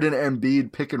Harden and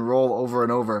Embiid pick and roll over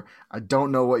and over, I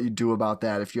don't know what you do about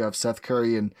that if you have Seth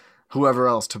Curry and whoever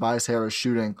else, Tobias Harris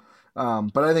shooting.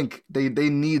 But I think they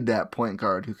need that point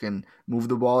guard who can move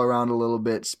the ball around a little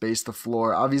bit, space the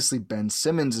floor. Obviously, Ben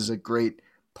Simmons is a great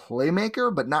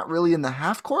playmaker, but not really in the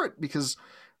half court, because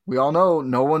we all know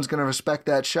no one's going to respect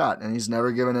that shot, and he's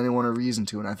never given anyone a reason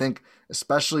to. And I think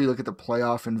especially look at the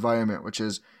playoff environment, which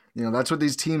is, that's what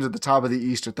these teams at the top of the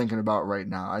East are thinking about right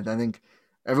now. I think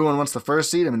everyone wants the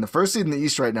first seed. I mean, the first seed in the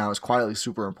East right now is quietly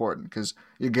super important because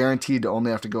you're guaranteed to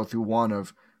only have to go through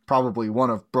probably one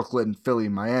of Brooklyn, Philly,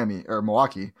 Miami, or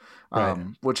Milwaukee,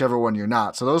 whichever one you're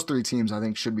not. So those three teams I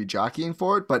think should be jockeying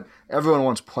for it, but everyone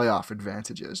wants playoff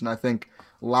advantages. And I think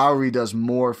Lowry does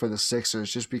more for the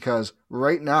Sixers just because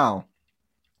right now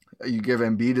you give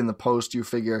Embiid in the post, you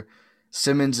figure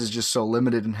Simmons is just so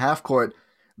limited in half court.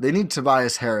 They need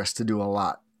Tobias Harris to do a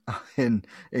lot in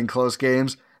close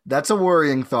games. That's a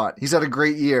worrying thought. He's had a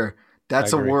great year.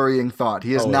 That's a worrying thought.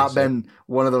 He has not been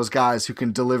one of those guys who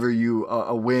can deliver you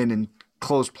a win in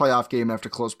close playoff game after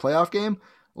close playoff game.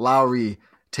 Lowry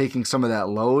taking some of that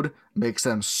load makes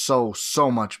them so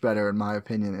much better, in my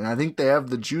opinion. And I think they have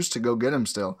the juice to go get him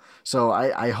still. So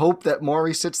I hope that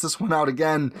Morey sits this one out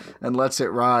again and lets it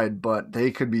ride, but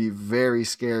they could be very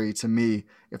scary to me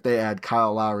if they add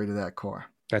Kyle Lowry to that core.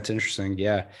 That's interesting.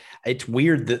 Yeah. It's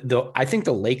weird. I think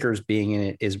the Lakers being in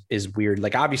it is weird.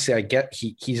 Like, obviously I get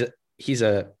he's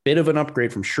a bit of an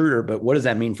upgrade from Schroeder, but what does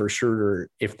that mean for Schroeder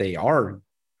if they are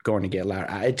going to get Lowry?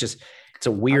 It's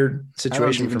a weird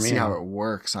situation for me. I don't even see how it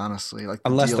works, honestly. Like,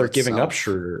 unless they're giving up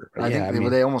Schroeder. I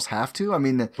think they almost have to. I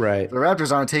mean, the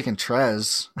Raptors aren't taking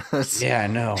Trez. I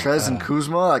know. Trez and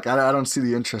Kuzma. Like, I don't see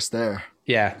the interest there.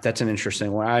 Yeah, that's an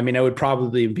interesting one. I mean, it would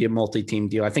probably be a multi-team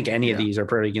deal. I think any of these are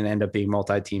probably going to end up being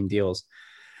multi-team deals.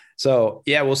 So,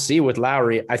 yeah, we'll see with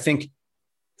Lowry. I think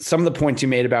some of the points you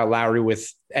made about Lowry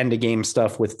with end of game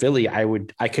stuff with Philly,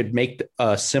 I could make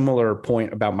a similar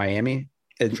point about Miami.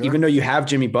 Sure. Even though you have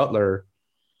Jimmy Butler,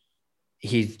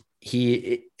 you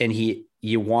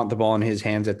want the ball in his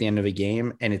hands at the end of a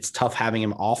game, and it's tough having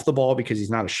him off the ball because he's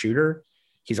not a shooter.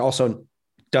 He's also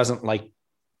doesn't like,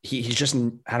 he's just,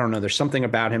 I don't know. There's something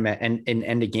about him in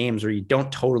end of games where you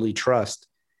don't totally trust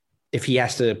if he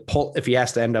has to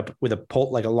end up with a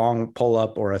pull, like a long pull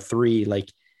up or a three, like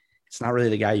it's not really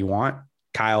the guy you want.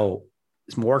 Kyle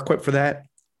is more equipped for that.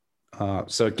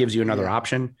 So it gives you another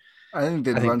option. I think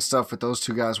they'd run stuff with those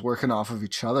two guys working off of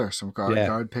each other. Some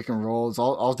guard pick and rolls.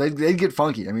 They'd get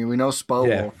funky. I mean, we know Spo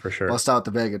will for sure bust out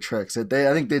the bag of tricks. I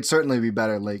think they'd certainly be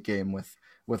better late game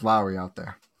with Lowry out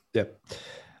there. Yep.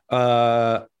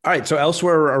 All right. So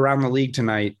elsewhere around the league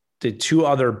tonight, the two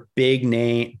other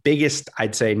biggest,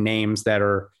 I'd say, names that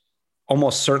are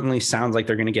almost certainly sounds like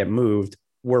they're going to get moved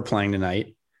were playing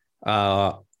tonight.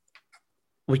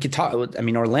 We could talk. I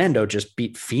mean, Orlando just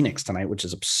beat Phoenix tonight, which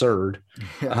is absurd.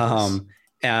 Yes.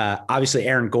 Obviously,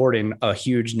 Aaron Gordon, a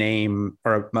huge name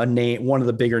or one of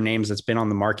the bigger names that's been on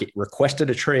the market, requested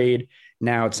a trade.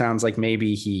 Now it sounds like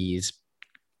maybe he's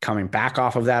coming back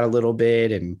off of that a little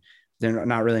bit, and they're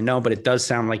not really know, but it does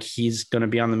sound like he's going to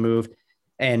be on the move.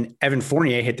 And Evan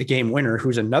Fournier hit the game winner,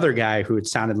 who's another guy who it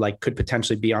sounded like could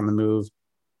potentially be on the move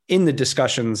in the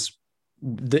discussions.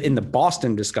 In the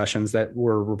Boston discussions that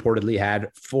were reportedly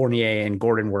had, Fournier and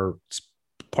Gordon were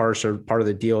part of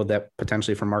the deal that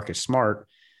potentially for Marcus Smart.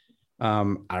 I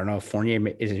don't know if Fournier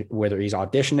whether he's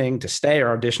auditioning to stay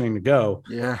or auditioning to go.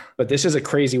 Yeah. But this is a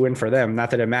crazy win for them.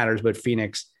 Not that it matters, but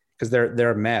Phoenix, because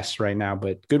they're a mess right now,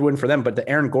 but good win for them. But the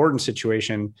Aaron Gordon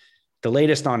situation, the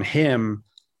latest on him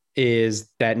is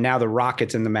that now the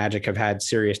Rockets and the Magic have had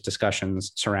serious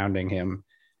discussions surrounding him.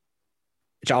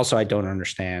 which also I don't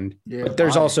understand. Yeah, but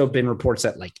there's why? also been reports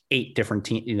that like 8 different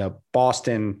teams,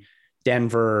 Boston,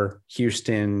 Denver,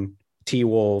 Houston,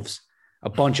 T-Wolves, a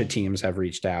bunch of teams have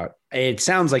reached out. It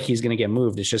sounds like he's going to get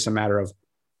moved. It's just a matter of,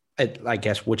 I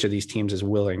guess, which of these teams is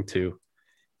willing to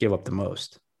give up the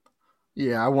most.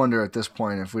 Yeah, I wonder at this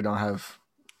point if we don't have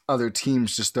other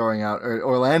teams just throwing out, or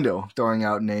Orlando throwing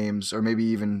out names, or maybe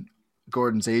even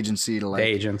Gordon's agency to like The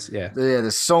agents. Yeah.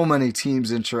 There's so many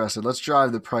teams interested. Let's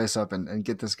drive the price up and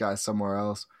get this guy somewhere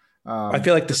else. I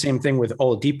feel like the same thing with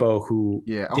Oladipo, who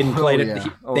didn't play.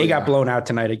 They got blown out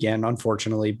tonight again,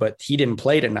 unfortunately, but he didn't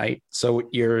play tonight. So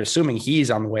you're assuming he's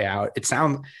on the way out.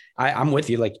 I'm with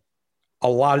you. Like a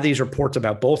lot of these reports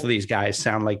about both of these guys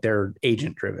sound like they're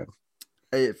agent driven.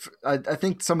 I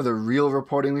think some of the real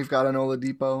reporting we've got on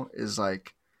Oladipo is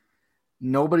like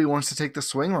nobody wants to take the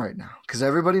swing right now because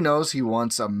everybody knows he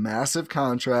wants a massive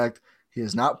contract. He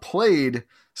has not played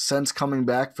since coming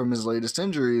back from his latest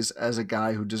injuries as a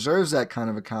guy who deserves that kind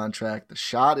of a contract. The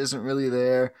shot isn't really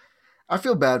there. I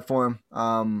feel bad for him.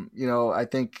 I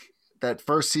think that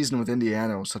first season with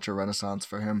Indiana was such a renaissance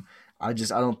for him. I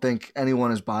don't think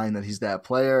anyone is buying that he's that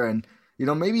player. And,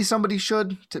 maybe somebody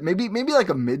should, maybe like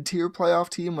a mid-tier playoff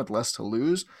team with less to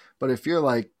lose. But if you're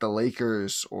like the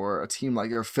Lakers or a team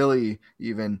like your Philly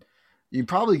even, you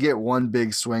probably get one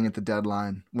big swing at the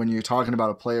deadline when you're talking about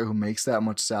a player who makes that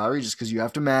much salary just because you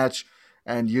have to match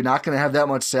and you're not going to have that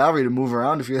much salary to move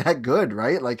around if you're that good,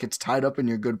 right? Like it's tied up in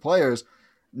your good players.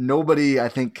 Nobody, I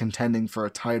think, contending for a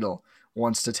title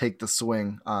wants to take the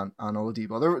swing on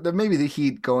Oladipo. There maybe the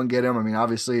Heat go and get him. I mean,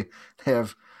 obviously they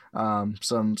have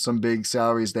some big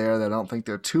salaries there that I don't think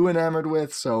they're too enamored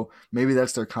with. So maybe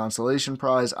that's their consolation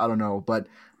prize. I don't know, but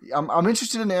I'm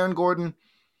interested in Aaron Gordon.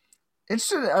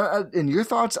 Interested in your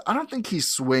thoughts. I don't think he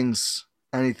swings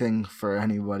anything for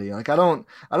anybody. Like I don't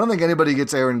think anybody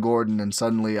gets Aaron Gordon and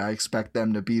suddenly I expect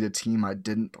them to beat a team I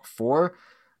didn't before.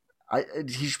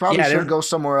 He probably should go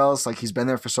somewhere else. Like he's been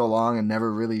there for so long and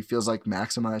never really feels like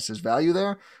maximized his value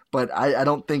there. But I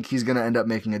don't think he's going to end up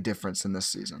making a difference in this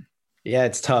season. Yeah,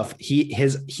 it's tough. He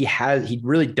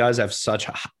really does have such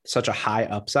a high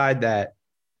upside that,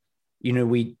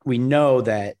 we know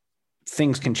that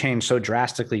things can change so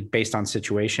drastically based on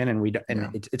situation.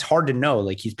 And it's hard to know.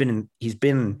 Like he's been, they've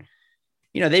been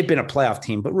a playoff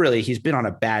team, but really he's been on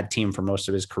a bad team for most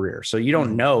of his career. So you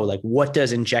don't know like what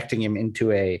does injecting him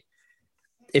into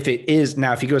if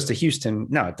he goes to Houston,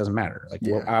 no, it doesn't matter. Like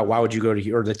why would you go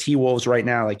to, or the T-Wolves right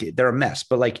now? Like they're a mess,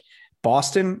 but like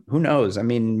Boston, who knows? I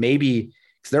mean, maybe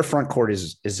their front court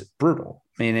is brutal.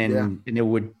 I mean, and it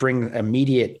would bring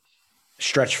immediate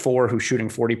stretch 4 who's shooting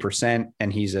 40%,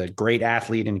 and he's a great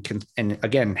athlete and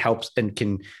again helps and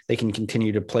they can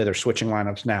continue to play their switching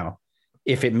lineups now.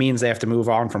 If it means they have to move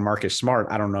on from Marcus Smart,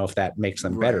 I don't know if that makes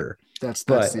them better. That's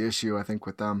the issue I think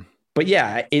with them. But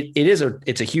yeah,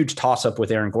 it's a huge toss up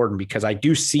with Aaron Gordon because I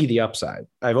do see the upside.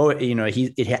 I've always,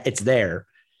 it's there.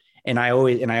 And I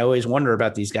always wonder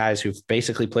about these guys who've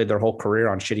basically played their whole career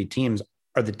on shitty teams.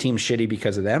 Are the teams shitty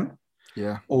because of them?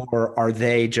 Yeah. Or are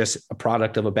they just a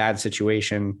product of a bad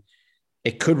situation?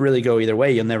 It could really go either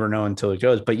way. You'll never know until it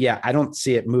goes. But yeah, I don't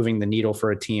see it moving the needle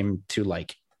for a team to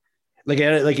like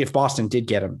if Boston did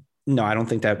get him. No, I don't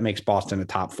think that makes Boston a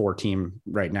top 4 team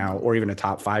right now, or even a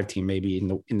top 5 team, maybe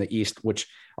in the East, which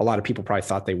a lot of people probably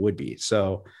thought they would be.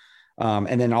 So,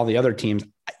 and then all the other teams,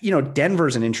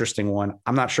 Denver's an interesting one.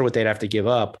 I'm not sure what they'd have to give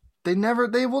up. They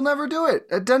will never do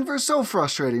it. Denver's so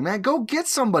frustrating, man. Go get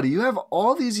somebody. You have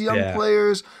all these young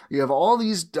players. You have all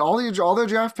their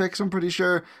draft picks, I'm pretty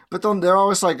sure. But then they're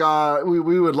always like,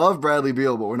 we would love Bradley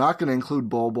Beal, but we're not going to include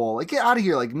Bol. Like, get out of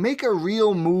here. Like, make a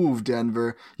real move,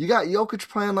 Denver. You got Jokic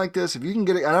playing like this. If you can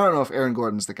get it, I don't know if Aaron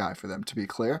Gordon's the guy for them, to be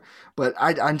clear. But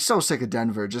I'm so sick of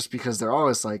Denver just because they're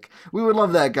always like, we would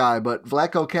love that guy, but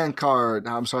Vlatko Kankar,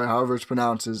 I'm sorry, however it's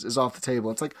pronounced, is off the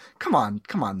table. It's like, come on,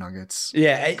 Nuggets.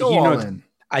 Yeah,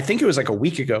 I think it was like a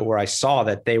week ago where I saw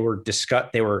that they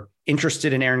were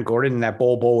interested in Aaron Gordon and that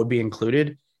Bol would be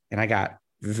included. And I got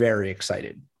very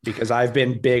excited because I've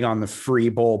been big on the free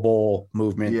Bol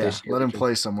movement this year. Let him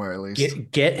play somewhere at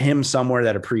least. Get him somewhere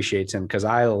that appreciates him because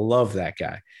I love that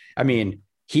guy. I mean,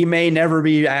 he may never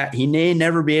be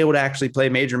able to actually play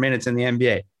major minutes in the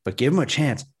NBA, but give him a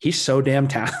chance. He's so damn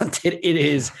talented. It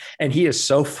is. And he is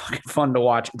so fucking fun to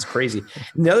watch. It's crazy.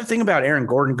 And the other thing about Aaron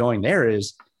Gordon going there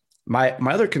is, my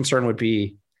other concern would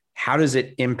be, how does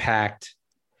it impact?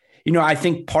 I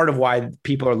think part of why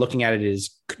people are looking at it is,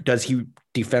 does he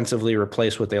defensively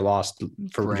replace what they lost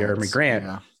for Jeremy Grant?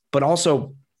 Yeah. But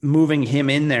also moving him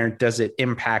in there, does it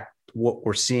impact what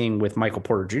we're seeing with Michael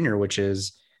Porter Jr., which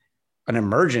is an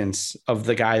emergence of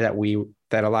the guy that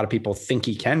a lot of people think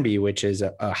he can be, which is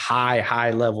a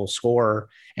high level scorer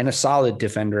and a solid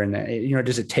defender. And,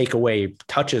 does it take away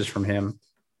touches from him?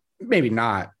 Maybe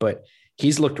not, but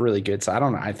he's looked really good. So I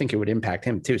don't know. I think it would impact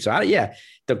him too. So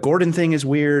the Gordon thing is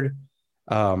weird.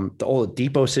 The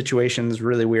Oladipo situation is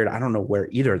really weird. I don't know where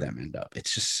either of them end up.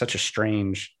 It's just such a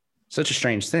strange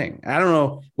thing. I don't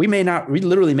know. We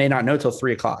literally may not know till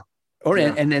 3:00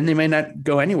 and then they may not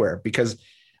go anywhere, because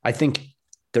I think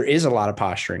there is a lot of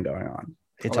posturing going on.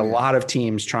 It's a lot of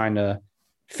teams trying to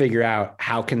figure out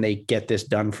how can they get this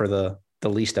done for the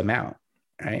least amount.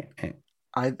 Right.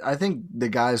 I think the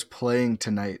guys playing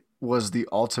tonight was the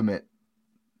ultimate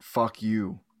fuck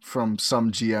you from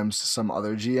some GMs to some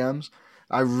other GMs.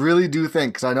 I really do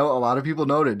think, because I know a lot of people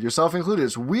noted, yourself included,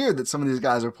 it's weird that some of these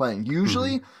guys are playing.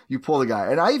 Usually you pull the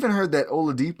guy. And I even heard that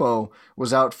Oladipo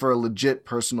was out for a legit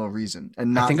personal reason.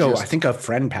 And not I think a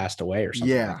friend passed away or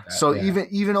something. Yeah. Like that. So even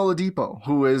Oladipo,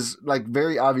 who is like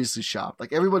very obviously shopped,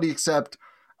 like everybody except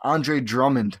Andre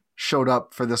Drummond showed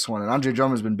up for this one. And Andre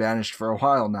Drummond's been banished for a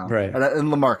while now. Right.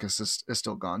 And LaMarcus is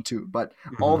still gone too. But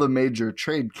all the major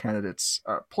trade candidates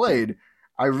played.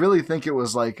 I really think it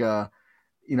was like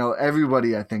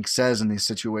everybody, I think, says in these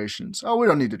situations, oh, we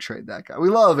don't need to trade that guy. We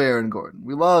love Aaron Gordon.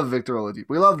 We love Victor Oladipo.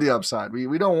 We love the upside.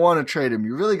 We don't want to trade him.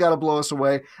 You really got to blow us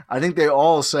away. I think they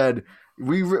all said,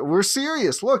 we're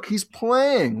serious. Look, he's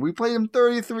playing. We played him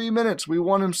 33 minutes. We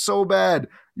want him so bad.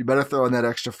 You better throw in that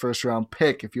extra first-round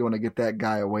pick if you want to get that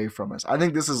guy away from us. I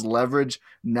think this is leverage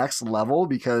next level,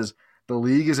 because the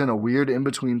league is in a weird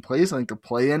in-between place. I think the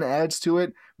play-in adds to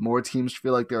it. More teams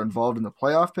feel like they're involved in the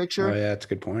playoff picture. Oh, yeah, that's a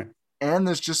good point. And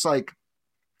there's just like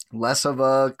less of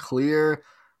a clear,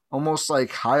 almost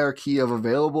like hierarchy of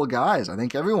available guys. I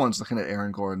think everyone's looking at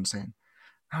Aaron Gordon saying,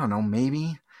 I don't know,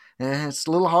 maybe. It's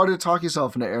a little harder to talk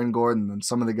yourself into Aaron Gordon than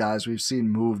some of the guys we've seen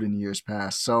moved in years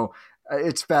past. So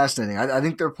it's fascinating. I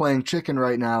think they're playing chicken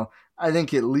right now. I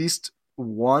think at least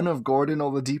one of Gordon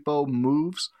Oladipo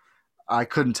moves. I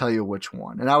couldn't tell you which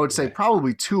one. And I would say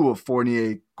probably two of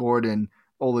Fournier, Gordon,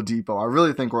 Oladipo. I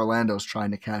really think Orlando's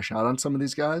trying to cash out on some of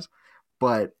these guys.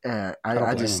 But I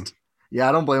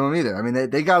don't blame them either. I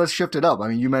mean, they got to shift it up. I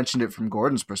mean, you mentioned it from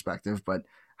Gordon's perspective, but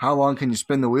how long can you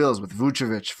spin the wheels with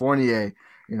Vucevic, Fournier,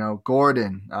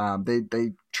 Gordon?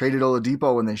 They traded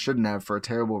Oladipo when they shouldn't have for a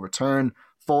terrible return.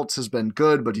 Fultz has been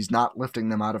good, but he's not lifting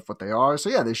them out of what they are. So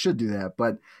yeah, they should do that.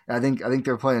 But I think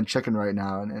they're playing chicken right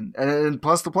now. And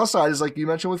plus the plus side is like you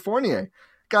mentioned with Fournier.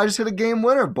 Guy just hit a game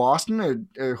winner, Boston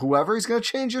or whoever. He's going to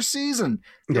change your season.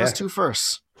 Give us 2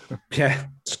 firsts. Yeah,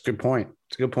 it's a good point.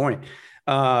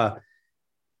 A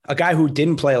guy who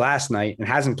didn't play last night and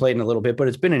hasn't played in a little bit, but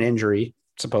it's been an injury,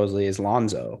 supposedly, is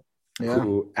Lonzo,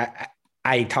 who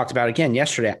I talked about again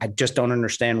yesterday. I just don't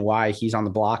understand why he's on the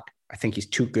block. I think he's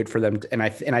too good for them. And I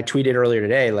tweeted earlier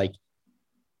today, like,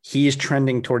 he's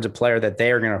trending towards a player that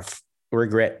they are going to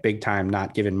regret big time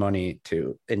not giving money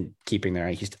to and keeping there.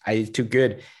 He's too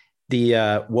good. The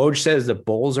Woj says the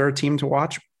Bulls are a team to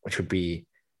watch, which would be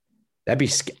I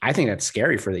think that's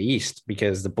scary for the East,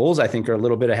 because the Bulls, I think, are a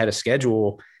little bit ahead of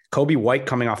schedule. Kobe White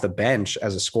coming off the bench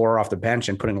as a scorer off the bench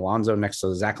and putting Lonzo next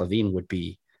to Zach LaVine would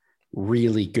be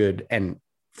really good, and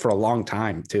for a long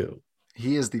time too.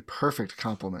 He is the perfect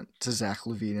complement to Zach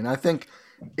LaVine. And I think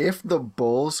if the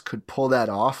Bulls could pull that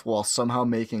off while somehow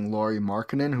making Lauri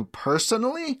Markkanen, who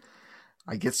personally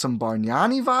I get some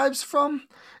Bargnani vibes from,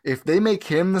 if they make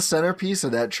him the centerpiece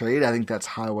of that trade, I think that's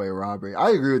highway robbery. I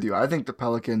agree with you. I think the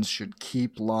Pelicans should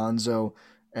keep Lonzo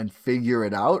and figure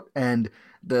it out. And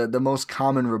the most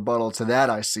common rebuttal to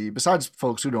that I see, besides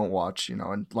folks who don't watch,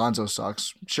 and Lonzo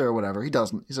sucks, sure, whatever. He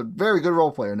doesn't. He's a very good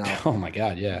role player now. Oh my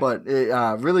God, yeah. But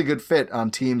really good fit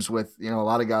on teams with, a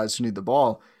lot of guys who need the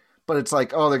ball. But it's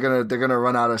like, oh, they're gonna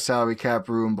run out of salary cap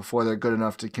room before they're good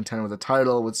enough to contend with a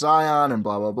title with Zion and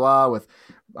blah blah blah with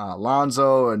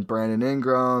Lonzo and Brandon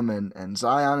Ingram and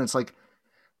Zion. It's like,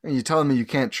 you're telling me you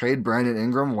can't trade Brandon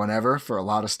Ingram whenever for a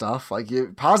lot of stuff? Like,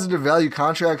 positive value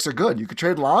contracts are good. You could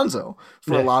trade Lonzo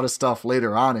for a lot of stuff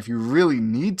later on if you really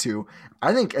need to.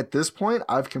 I think at this point,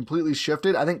 I've completely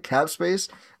shifted. I think cap space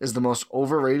is the most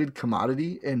overrated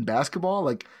commodity in basketball.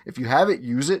 Like, if you have it,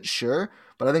 use it, sure.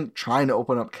 But I think trying to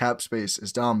open up cap space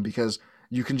is dumb, because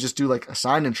you can just do like a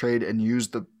sign and trade and use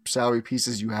the salary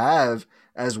pieces you have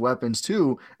as weapons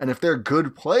too. And if they're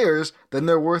good players, then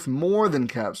they're worth more than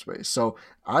cap space. So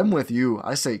I'm with you.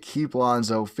 I say keep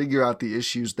Lonzo, figure out the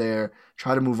issues there,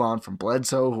 try to move on from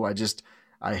Bledsoe, who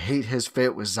I hate his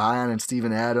fit with Zion and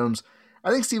Steven Adams.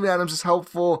 I think Steven Adams is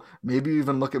helpful. Maybe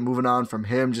even look at moving on from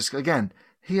him. Just, again,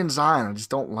 he and Zion, I just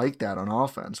don't like that on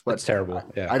offense. But it's terrible.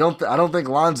 Yeah. I don't think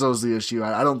Lonzo's the issue.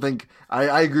 I don't think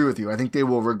I agree with you. I think they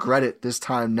will regret it this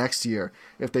time next year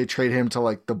if they trade him to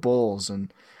like the Bulls,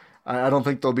 and I don't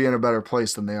think they'll be in a better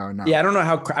place than they are now. Yeah, I don't know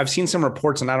how I've seen some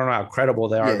reports, and I don't know how credible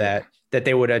they are that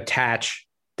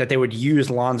they would use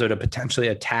Lonzo to potentially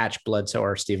attach Bledsoe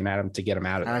or Steven Adams to get him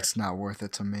out of there. That's not worth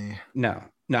it to me. No,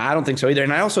 I don't think so either.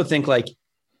 And I also think, like,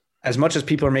 as much as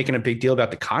people are making a big deal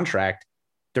about the contract,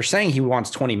 they're saying he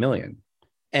wants $20 million,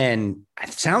 and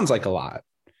it sounds like a lot,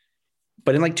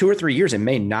 but in like 2 or 3 years, it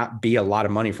may not be a lot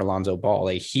of money for Lonzo Ball.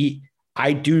 Like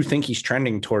I do think he's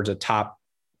trending towards a top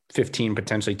 15,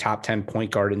 potentially top 10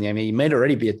 point guard in the NBA. He might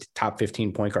already be a top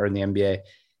 15 point guard in the NBA.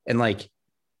 And like,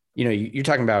 you know, you're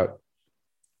talking about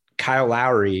Kyle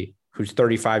Lowry, who's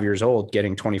 35 years old,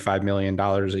 getting $25 million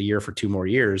a year for 2 more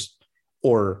years,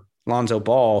 or Lonzo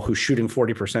Ball, who's shooting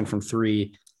 40% from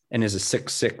 3 and is a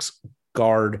 6'6"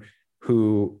 guard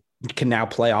who can now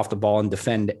play off the ball and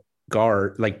defend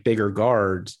like bigger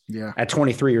guards at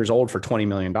 23 years old for $20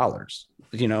 million.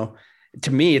 You know,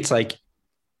 to me, it's like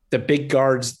the big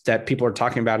guards that people are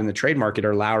talking about in the trade market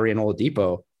are Lowry and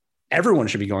Oladipo. Everyone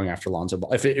should be going after Lonzo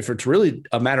Ball. If it's really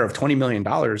a matter of $20 million,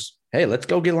 hey, let's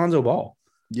go get Lonzo Ball.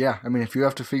 Yeah. I mean, if you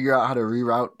have to figure out how to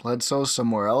reroute Bledsoe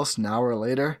somewhere else now or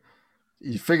later,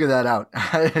 you figure that out.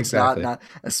 It's exactly. not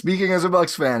speaking as a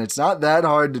Bucks fan, it's not that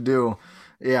hard to do.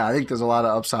 Yeah, I think there's a lot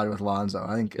of upside with Lonzo.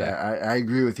 I think I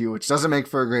agree with you, which doesn't make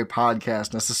for a great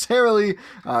podcast necessarily,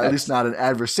 at least not an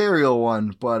adversarial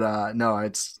one. But no,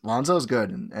 it's Lonzo's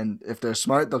good, and if they're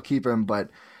smart, they'll keep him. But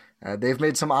they've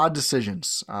made some odd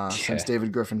decisions since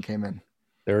David Griffin came in.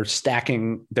 They're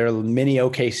stacking their mini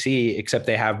OKC, except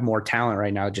they have more talent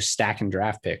right now, just stacking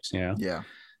draft picks. You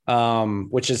know,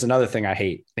 which is another thing I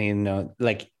hate. How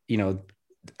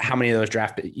many of those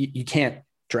you can't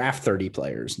draft 30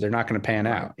 players. They're not going to pan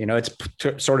out. You know, it's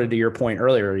sort of to your point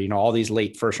earlier, you know, all these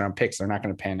late first round picks, they're not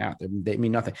going to pan out. They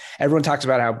mean nothing. Everyone talks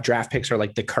about how draft picks are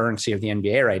like the currency of the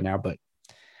NBA right now, but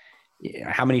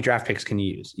how many draft picks can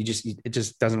you use? It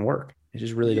just doesn't work. It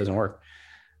just really doesn't work.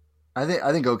 I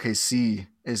think OKC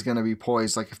is going to be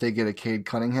poised. Like if they get a Cade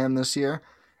Cunningham this year,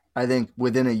 I think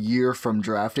within a year from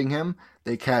drafting him,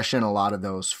 they cash in a lot of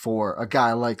those for a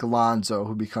guy like Lonzo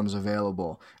who becomes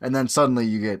available. And then suddenly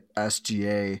you get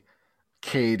SGA,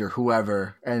 Cade, or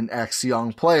whoever, an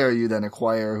ex-young player you then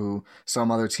acquire who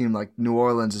some other team like New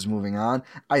Orleans is moving on.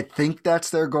 I think that's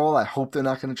their goal. I hope they're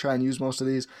not going to try and use most of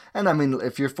these. And I mean,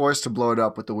 if you're forced to blow it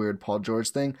up with the weird Paul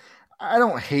George thing, I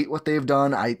don't hate what they've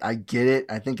done. I get it.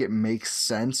 I think it makes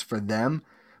sense for them.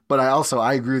 But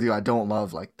I agree with you. I don't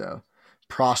love like the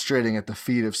prostrating at the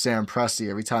feet of Sam Presti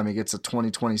every time he gets a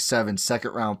 2027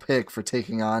 second round pick for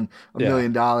taking on $1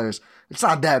 million. It's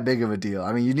not that big of a deal.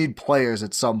 I mean, you need players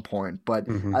at some point, but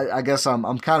I guess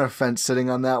I'm kind of fence sitting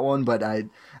on that one, but I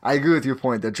agree with your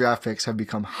point that draft picks have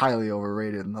become highly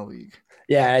overrated in the league.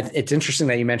 Yeah. It's interesting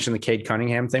that you mentioned the Cade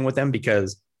Cunningham thing with them,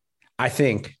 because I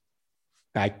think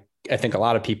a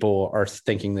lot of people are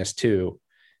thinking this too,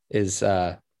 is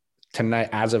tonight,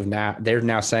 as of now, they're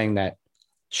now saying that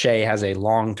Shea has a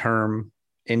long-term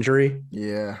injury.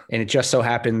 Yeah. And it just so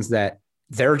happens that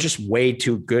they're just way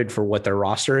too good for what their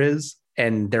roster is,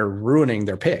 and they're ruining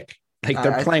their pick. Like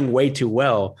they're playing way too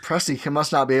well. Presti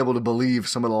must not be able to believe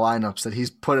some of the lineups that he's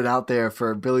put it out there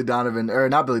for Billy Donovan, or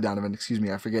not Billy Donovan, excuse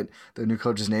me. I forget the new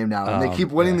coach's name now. And they keep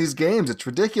winning these games. It's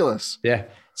ridiculous. Yeah.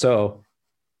 So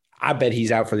I bet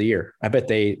he's out for the year. I bet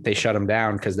they shut him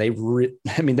down because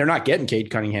they're not getting Cade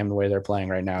Cunningham the way they're playing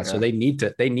right now. Yeah. So they need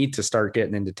to start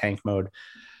getting into tank mode.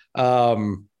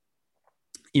 One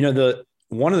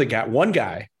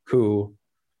guy who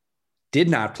did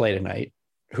not play tonight,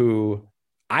 who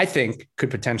I think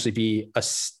could potentially be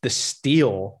the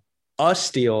steal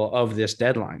of this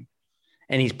deadline,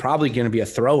 and he's probably going to be a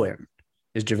throw-in,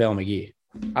 is JaVale McGee.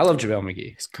 I love JaVale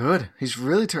McGee. He's good. He's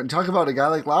really talk about a guy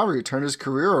like Lowry who turned his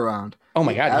career around. Oh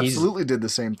my God. He absolutely did the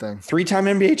same thing. 3-time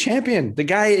NBA champion. The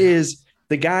guy is,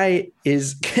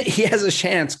 he has a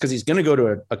chance, because he's going to go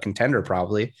to a contender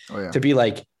probably to be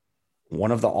like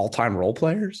one of the all-time role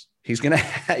players. He's going to,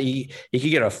 he could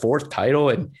get a 4th title.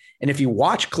 And if you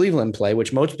watch Cleveland play,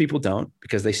 which most people don't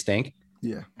because they stink.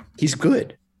 Yeah. He's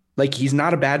good. Like, he's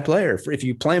not a bad player. If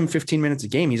you play him 15 minutes a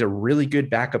game, he's a really good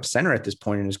backup center at this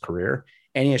point in his career.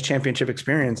 And he has championship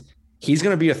experience. He's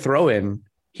going to be a throw-in.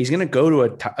 He's going to go to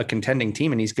a contending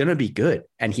team, and he's going to be good.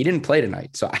 And he didn't play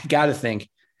tonight. So I got to think,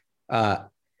 and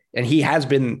he has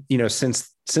been,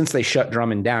 since they shut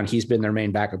Drummond down, he's been their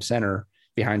main backup center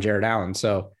behind Jared Allen.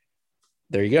 So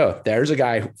there you go. There's a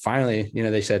guy who finally,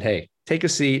 they said, hey, take a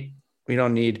seat. We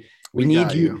need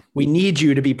you. We need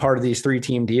you to be part of these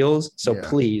 3-team deals. So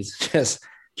please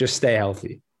just stay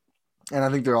healthy. And I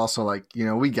think they're also like,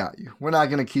 we got you. We're not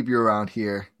going to keep you around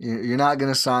here. You're not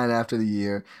going to sign after the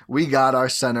year. We got our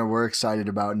center we're excited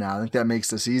about now. I think that makes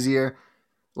this easier.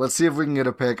 Let's see if we can get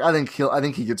a pick. I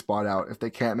think he gets bought out if they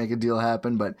can't make a deal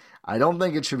happen, but I don't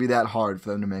think it should be that hard for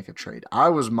them to make a trade. I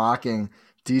was mocking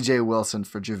DJ Wilson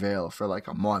for JaVale for like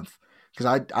a month because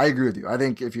I agree with you. I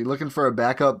think if you're looking for a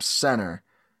backup center,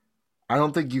 I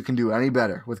don't think you can do any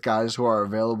better with guys who are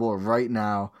available right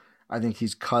now. I think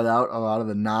he's cut out a lot of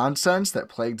the nonsense that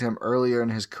plagued him earlier in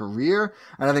his career.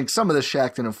 And I think some of the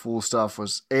Shaqtin' a Fool stuff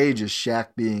was A, just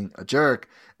Shaq being a jerk,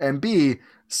 and B,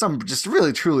 some just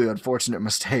really, truly unfortunate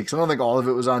mistakes. I don't think all of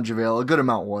it was on JaVale. A good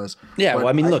amount was. Yeah, well,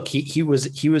 I mean, look, he was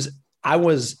in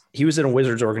a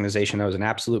Wizards organization that was an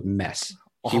absolute mess.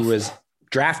 Awful. He was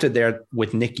drafted there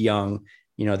with Nick Young.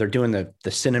 They're doing the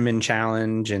cinnamon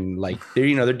challenge and like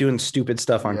they're doing stupid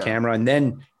stuff on camera, and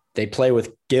then they play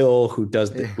with Gil, who does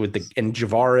and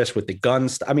Javaris with the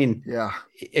guns. I mean,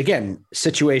 again,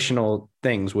 situational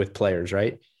things with players,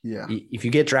 right? Yeah. If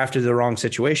you get drafted to the wrong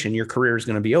situation, your career is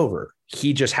going to be over.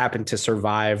 He just happened to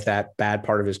survive that bad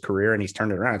part of his career, and he's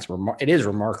turned it around. It is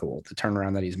remarkable the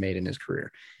turnaround that he's made in his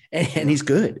career, and he's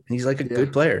good. And he's like a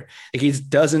good player. Like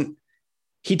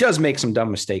he does make some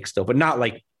dumb mistakes still, but not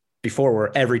like before,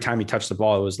 where every time he touched the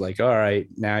ball, it was like, all right,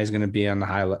 now he's going to be on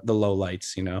the low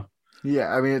lights,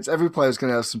 Yeah, I mean, it's every player's going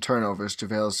to have some turnovers.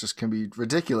 JaVale's just can be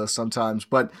ridiculous sometimes,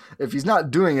 but if he's not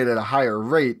doing it at a higher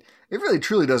rate, it really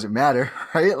truly doesn't matter,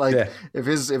 right? Like if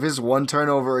his one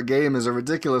turnover a game is a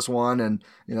ridiculous one, and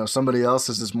somebody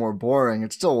else's is more boring,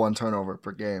 it's still one turnover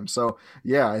per game. So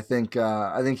yeah, I think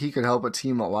he could help a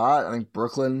team a lot. I think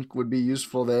Brooklyn would be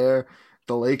useful there.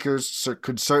 The Lakers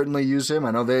could certainly use him.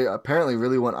 I know they apparently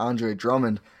really want Andre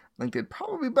Drummond. I think they'd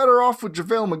probably be better off with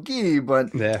JaVale McGee,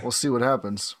 but we'll see what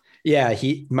happens. Yeah,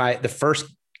 the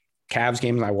first Cavs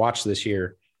game I watched this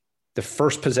year, the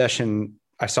first possession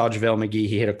I saw JaVale McGee,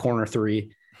 he hit a corner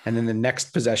three, and then the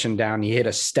next possession down, he hit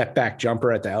a step back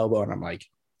jumper at the elbow, and I'm like,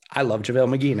 I love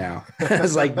JaVale McGee now. I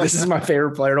was like, this is my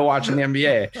favorite player to watch in the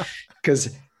NBA,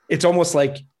 because it's almost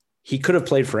like he could have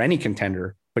played for any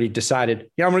contender, but he decided,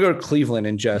 I'm going to go to Cleveland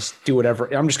and just do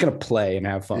whatever. I'm just going to play and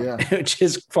have fun, which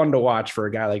is fun to watch for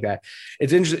a guy like that.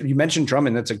 It's interesting. You mentioned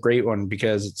Drummond. That's a great one,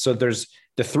 because there's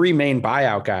the three main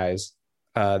buyout guys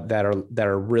that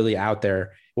are really out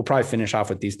there. We'll probably finish off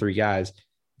with these three guys.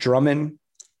 Drummond,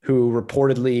 who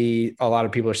reportedly a lot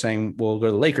of people are saying will go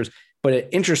to the Lakers, but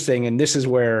interesting. And this is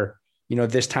where,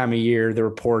 this time of year, the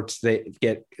reports, they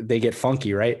get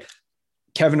funky, right?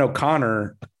 Kevin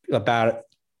O'Connor, about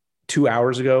 2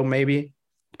 hours ago, maybe,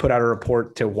 put out a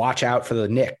report to watch out for the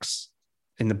Knicks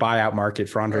in the buyout market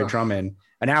for Andre Drummond.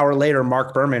 An hour later,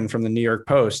 Mark Berman from the New York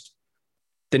Post,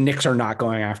 the Knicks are not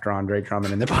going after Andre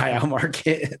Drummond in the buyout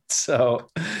market. So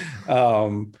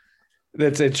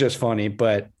it's just funny.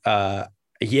 But the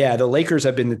Lakers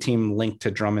have been the team linked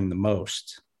to Drummond the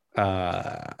most.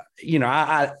 Again,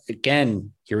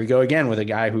 here we go again with a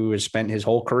guy who has spent his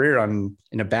whole career in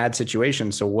a bad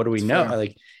situation. So what do we know?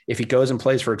 Like, if he goes and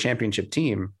plays for a championship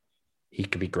team, he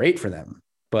could be great for them.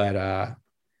 But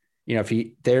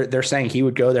if they're saying he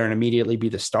would go there and immediately be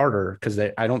the starter, because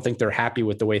I don't think they're happy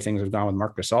with the way things have gone with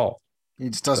Marc Gasol. He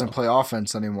just doesn't play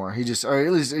offense anymore. Or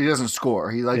at least he doesn't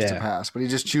score. He likes to pass, but he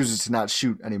just chooses to not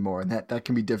shoot anymore. And that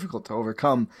can be difficult to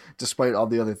overcome, despite all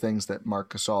the other things that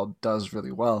Marc Gasol does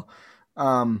really well.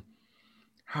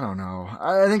 I don't know.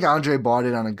 I think Andre bought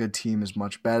it on a good team is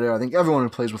much better. I think everyone who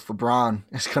plays with LeBron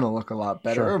is going to look a lot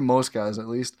better, or most guys at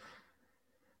least.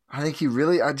 I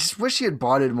just wish he had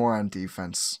bought it more on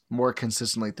defense, more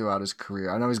consistently throughout his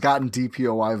career. I know he's gotten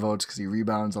DPOY votes because he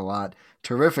rebounds a lot.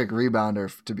 Terrific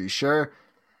rebounder, to be sure.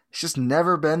 He's just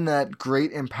never been that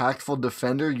great, impactful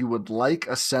defender you would like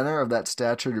a center of that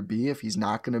stature to be if he's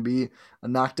not going to be a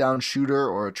knockdown shooter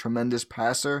or a tremendous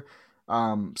passer.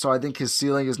 So I think his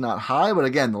ceiling is not high, but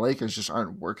again, the Lakers just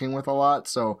aren't working with a lot.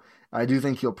 So I do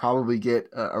think he'll probably get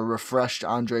a refreshed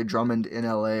Andre Drummond in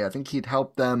LA. I think he'd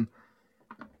help them.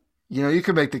 You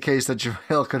could make the case that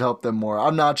JaVale could help them more.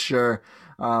 I'm not sure.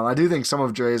 I do think some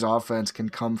of Dre's offense can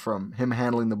come from him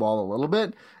handling the ball a little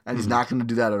bit, and he's not going to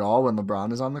do that at all when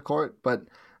LeBron is on the court. But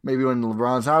maybe when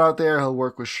LeBron's not out there, he'll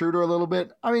work with Schroeder a little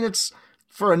bit. I mean, it's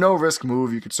for a no-risk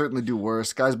move. You could certainly do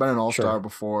worse. Guy's been an all-star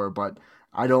before, but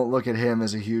I don't look at him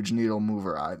as a huge needle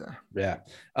mover either. Yeah.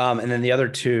 And then the other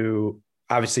two,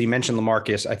 obviously you mentioned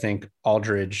LaMarcus. I think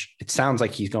Aldridge, it sounds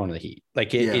like he's going to the Heat.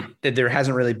 Like there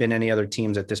hasn't really been any other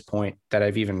teams at this point that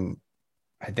I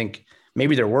think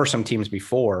maybe there were some teams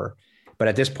before, but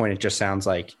at this point, it just sounds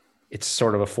like it's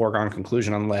sort of a foregone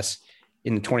conclusion, unless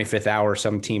in the 25th hour,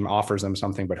 some team offers them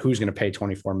something, but who's going to pay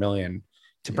 $24 million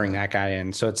to bring that guy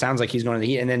in. So it sounds like he's going to the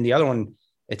Heat. And then the other one,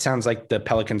 it sounds like the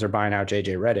Pelicans are buying out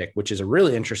JJ Redick, which is a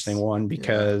really interesting one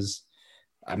because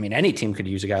I mean, any team could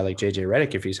use a guy like JJ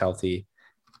Redick if he's healthy.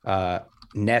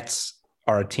 Nets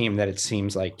are a team that it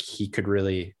seems like he could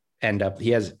really end up.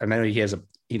 He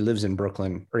lives in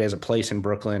Brooklyn, or he has a place in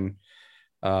Brooklyn.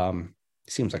 He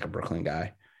seems like a Brooklyn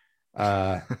guy.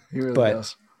 He really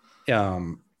does.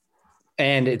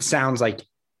 And it sounds like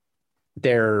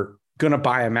they're going to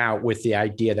buy him out with the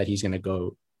idea that he's going to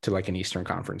go to like an Eastern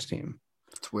Conference team.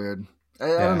 It's weird. I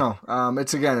don't know.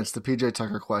 It's the PJ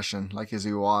Tucker question. Like, is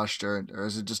he washed or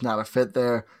is it just not a fit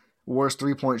there? Worst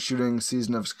 3-point shooting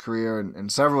season of his career in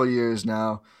several years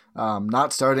now.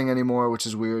 Not starting anymore, which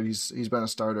is weird. He's been a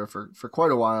starter for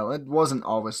quite a while. It wasn't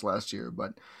always last year,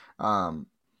 but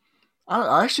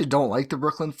I actually don't like the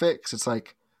Brooklyn fit, 'cause it's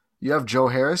like you have Joe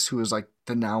Harris, who is like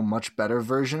the now much better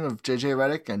version of JJ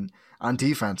Redick, and on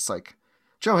defense, like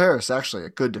Joe Harris is actually a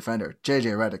good defender.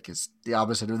 JJ Redick is the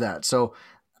opposite of that. So,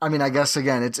 I mean, I guess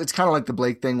again, it's kind of like the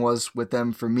Blake thing was with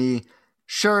them for me.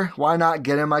 Sure, why not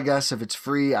get him, I guess, if it's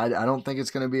free. I don't think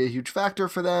it's going to be a huge factor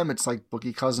for them. It's like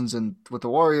Boogie Cousins and with the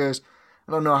Warriors.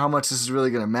 I don't know how much this is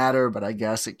really going to matter, but I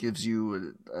guess it gives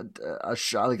you a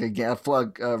shot,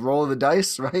 like a roll of the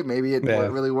dice, right? Maybe it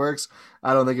really works.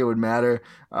 I don't think it would matter.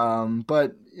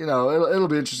 But, you know, it'll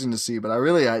be interesting to see. But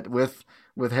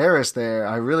with Harris there,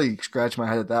 I really scratch my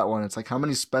head at that one. It's like, how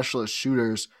many specialist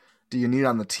shooters do you need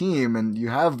on the team? And you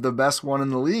have the best one in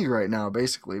the league right now,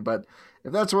 basically. But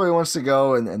if that's where he wants to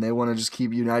go and they want to just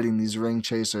keep uniting these ring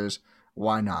chasers,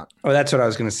 why not? Oh, that's what I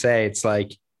was going to say. It's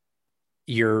like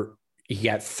you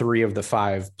got 3 of the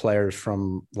 5 players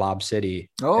from Lob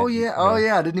City. Oh, yeah. Oh,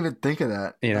 yeah. I didn't even think of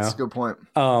that. That's a good point.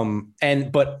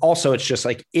 But also it's just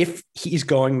like, if he's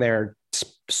going there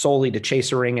solely to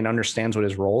chase a ring and understands what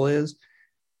his role is,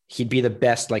 he'd be the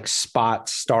best like spot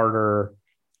starter,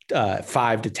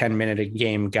 5 to 10 minute a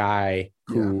game guy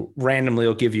who randomly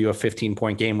will give you a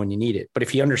 15-point game when you need it. But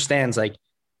if he understands like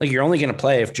you're only going to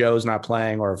play if Joe's not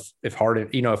playing, or if Harden,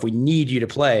 you know, if we need you to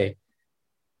play,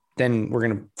 then we're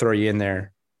going to throw you in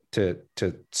there to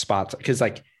spots. Cause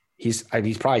like he's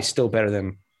probably still better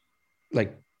than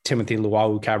like Timothy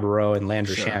Luwawu-Cabarrot and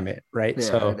Landry Shamet. Right. Yeah,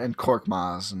 so, and Cork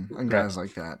Maz and guys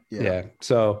like that. Yeah.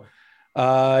 So,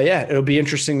 it'll be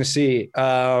interesting to see.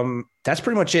 That's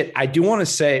pretty much it. I do want to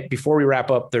say before we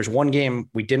wrap up, there's one game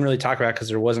we didn't really talk about because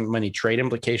there wasn't many trade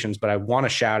implications, but I want to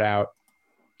shout out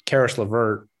Karis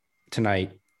LeVert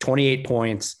tonight. 28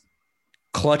 points,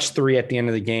 clutch 3 at the end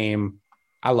of the game.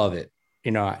 I love it.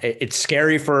 You know, it's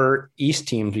scary for East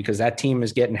teams because that team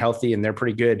is getting healthy and they're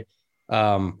pretty good.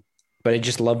 But I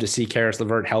just love to see Karis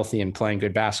LeVert healthy and playing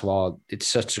good basketball. It's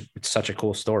such a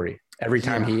cool story. Every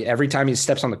time he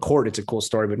steps on the court, it's a cool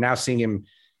story. But now seeing him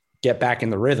get back in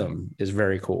the rhythm is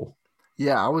very cool.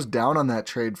 Yeah, I was down on that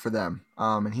trade for them,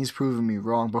 and he's proven me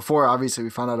wrong. Before, obviously, we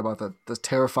found out about the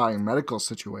terrifying medical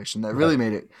situation that really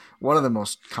made it one of the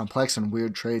most complex and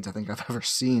weird trades I think I've ever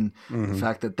seen. Mm-hmm. The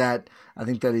fact that I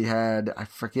think that he had, I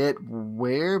forget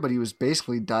where, but he was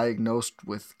basically diagnosed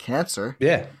with cancer.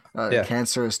 Yeah.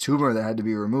 Cancerous tumor that had to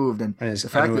be removed. And the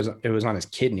fact it was on his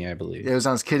kidney, I believe. It was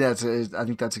on his kidney. I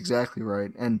think that's exactly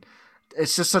right. And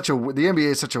it's just the NBA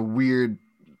is such a weird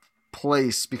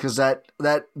place because that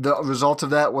the result of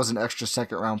that was an extra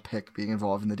second round pick being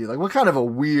involved in the deal. Like what kind of a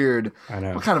weird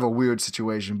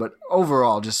situation, but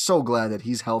overall just so glad that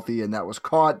he's healthy and that was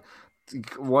caught.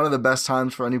 One of the best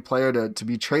times for any player to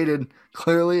be traded.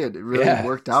 Clearly it really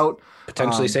worked out.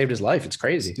 Potentially saved his life. It's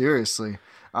crazy. Seriously.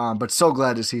 But so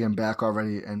glad to see him back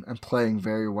already and playing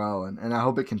very well. And I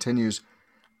hope it continues.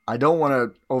 I don't want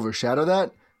to overshadow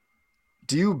that.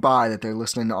 Do you buy that they're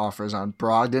listening to offers on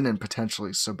Brogdon and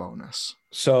potentially Sabonis?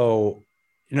 So,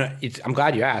 I'm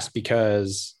glad you asked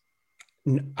because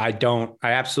I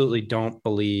absolutely don't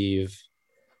believe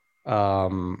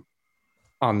on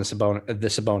the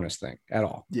Sabonis thing at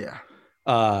all. Yeah.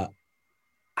 I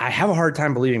have a hard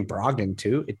time believing Brogdon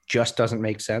too. It just doesn't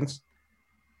make sense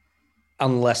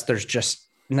unless there's just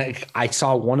like, I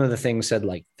saw one of the things said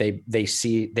like they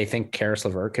think Karis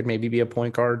LeVert could maybe be a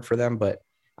point guard for them, but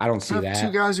I don't see that.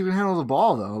 2 guys who can handle the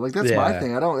ball though. Like that's my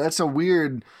thing. That's a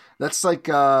weird. That's like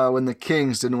when the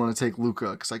Kings didn't want to take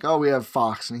Luka. It's like, oh, we have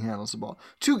Fox and he handles the ball.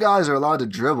 2 guys are allowed to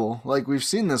dribble. Like we've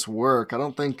seen this work. I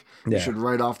don't think you should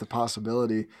write off the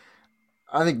possibility.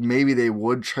 I think maybe they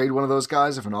would trade one of those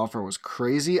guys if an offer was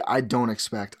crazy. I don't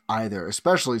expect either,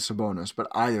 especially Sabonis, but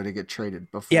either to get traded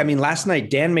before. Yeah, I mean, last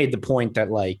night Dan made the point that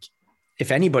like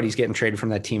if anybody's getting traded from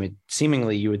that team,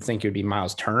 seemingly you would think it would be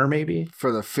Miles Turner maybe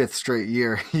for the 5th straight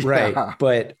year. Right.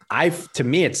 But to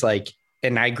me, it's like,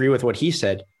 and I agree with what he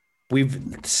said, we've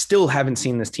still haven't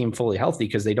seen this team fully healthy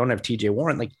because they don't have TJ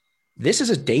Warren. Like, this is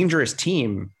a dangerous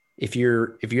team if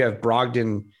you have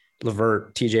Brogdon,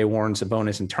 LeVert, TJ Warren,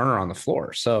 Sabonis, and Turner on the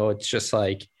floor. So it's just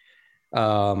like,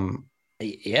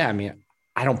 yeah, I mean,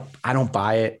 I don't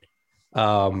buy it.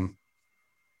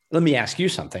 Let me ask you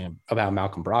something about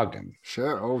Malcolm Brogdon.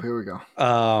 Sure. Oh, here we go.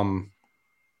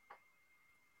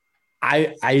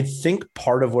 I think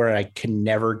part of where I can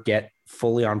never get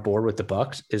fully on board with the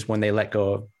Bucks is when they let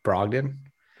go of Brogdon.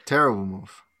 Terrible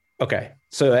move. Okay.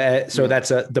 So that's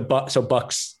so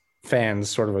Bucks fans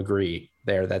sort of agree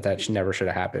there that never should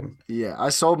have happened. Yeah, I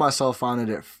sold myself on it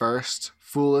at first,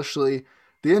 foolishly.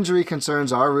 The injury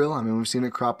concerns are real. I mean, we've seen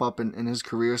it crop up in his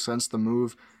career since the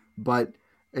move, but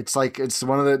it's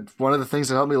one of the things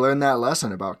that helped me learn that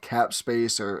lesson about cap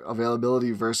space or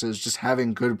availability versus just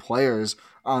having good players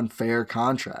on fair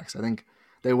contracts. I think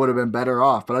they would have been better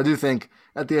off, but I do think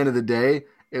at the end of the day,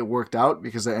 it worked out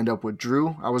because they end up with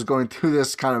Drew. I was going through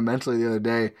this kind of mentally the other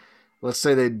day. Let's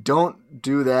say they don't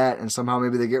do that and somehow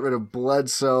maybe they get rid of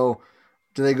Bledsoe.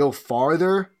 Do they go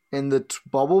farther in the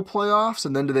bubble playoffs,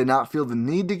 and then do they not feel the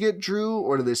need to get Drew,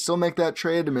 or do they still make that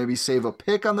trade to maybe save a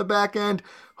pick on the back end?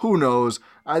 Who knows?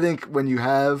 I think when you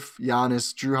have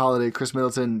Giannis, Drew Holiday, Chris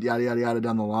Middleton, yada, yada, yada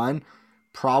down the line,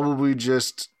 probably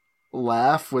just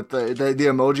laugh with the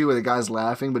emoji where the guy's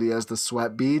laughing, but he has the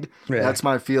sweat bead. Yeah. That's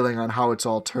my feeling on how it's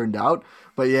all turned out.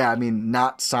 But yeah, I mean,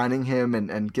 not signing him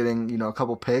and getting, a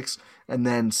couple picks and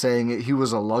then saying he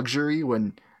was a luxury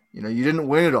when, you didn't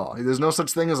win it all. There's no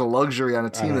such thing as a luxury on a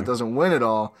team that doesn't win it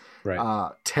all.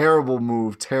 Right. Terrible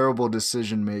move, terrible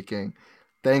decision making.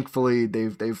 Thankfully,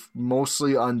 they've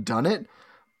mostly undone it,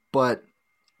 but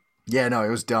yeah, no, it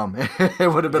was dumb.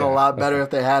 It would have been a lot better if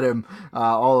they had him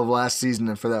all of last season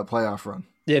and for that playoff run.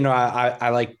 Yeah, no, I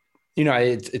like,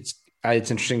 it's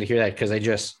interesting to hear that because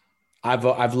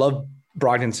I've loved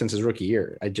Brogdon since his rookie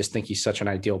year. I just think he's such an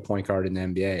ideal point guard in the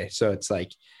NBA. So it's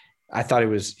like, I thought it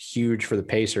was huge for the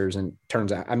Pacers, and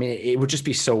turns out, I mean, it would just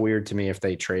be so weird to me if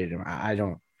they traded him. I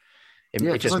don't.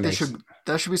 It just like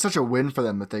that should be such a win for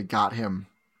them that they got him.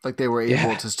 Like they were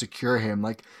able to secure him.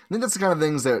 Like I think that's the kind of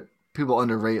things that people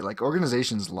underrate. Like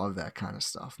organizations love that kind of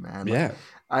stuff, man. Like,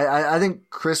 I think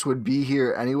Chris would be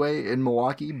here anyway in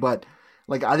Milwaukee, but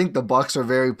like I think the Bucks are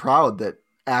very proud that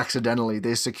accidentally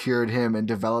they secured him and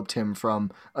developed him from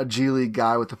a G League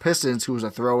guy with the Pistons who was a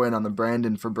throw-in on the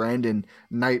Brandon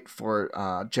Knight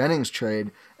for Jennings trade,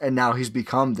 and now he's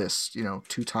become this,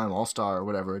 two-time All-Star or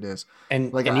whatever it is.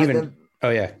 And like go ahead.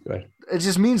 It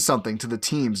just means something to the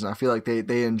teams, and I feel like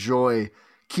they enjoy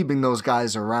keeping those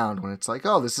guys around when it's like,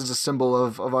 oh, this is a symbol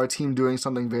of our team doing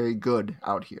something very good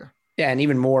out here. Yeah, and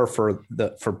even more for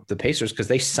the Pacers because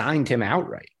they signed him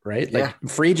outright, right? Like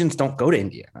free agents don't go to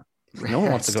Indiana. No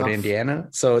one wants to go to Indiana.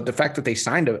 So the fact that they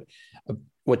signed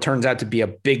what turns out to be a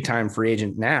big time free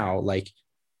agent now, like,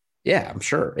 yeah, I'm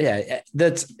sure. Yeah,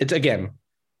 it's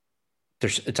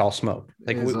all smoke.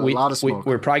 Like a lot of smoke.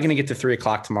 We're probably going to get to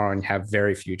 3:00 tomorrow and have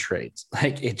very few trades.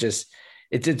 Like it's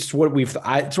what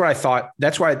it's what I thought.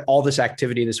 That's why all this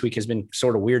activity this week has been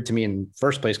sort of weird to me in the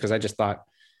first place. Cause I just thought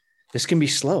this can be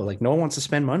slow. Like no one wants to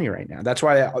spend money right now. That's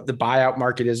why the buyout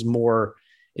market is more,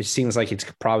 it seems like it's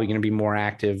probably going to be more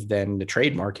active than the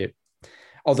trade market.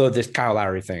 Although this Kyle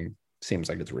Lowry thing seems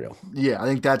like it's real. Yeah, I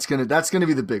think that's gonna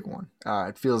be the big one.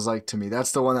 It feels like to me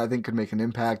that's the one that I think could make an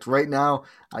impact. Right now,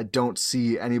 I don't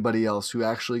see anybody else who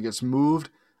actually gets moved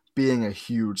being a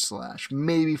huge slash.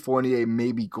 Maybe Fournier,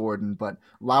 maybe Gordon, but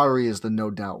Lowry is the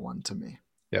no doubt one to me.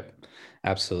 Yep,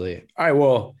 absolutely. All right,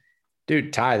 well,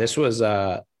 dude, Ty, this was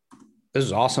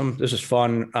awesome. This was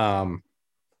fun.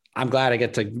 I'm glad I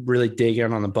get to really dig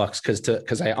in on the Bucks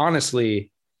because I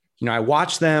honestly, I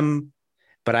watch them,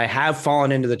 but I have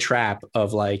fallen into the trap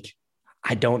of like,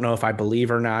 I don't know if I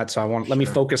believe or not. So let me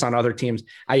focus on other teams.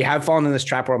 I have fallen in this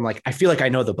trap where I'm like, I feel like I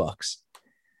know the Bucks.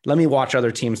 Let me watch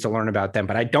other teams to learn about them,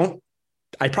 but I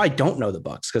probably don't know the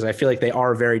Bucks because I feel like they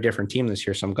are a very different team this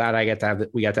year. So I'm glad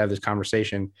we got to have this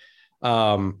conversation.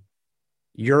 Eurostep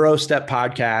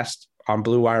podcast on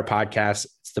Blue Wire podcast.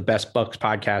 It's the best Bucks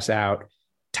podcast out.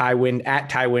 Ti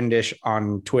Windisch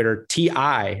on Twitter.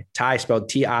 Ty spelled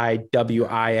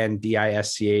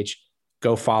TIWINDISCH.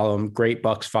 Go follow him. Great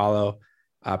Bucks follow.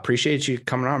 Appreciate you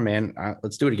coming on, man.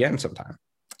 Let's do it again sometime.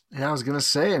 Yeah, I was going to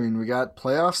say, I mean, we got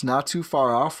playoffs not too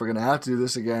far off. We're going to have to do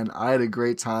this again. I had a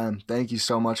great time. Thank you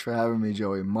so much for having me,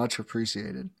 Joey. Much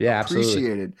appreciated. Yeah,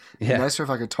 appreciated. Yeah. Nicer if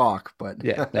I could talk, but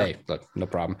yeah. Hey, look, no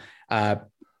problem. I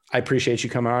appreciate you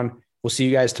coming on. We'll see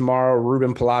you guys tomorrow.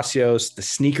 Ruben Palacios, the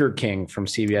Sneaker King from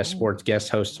CBS Sports, guest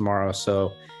host tomorrow.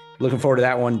 So looking forward to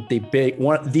that one. The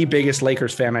biggest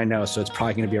Lakers fan I know. So it's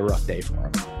probably going to be a rough day for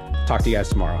him. Talk to you guys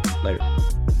tomorrow. Later.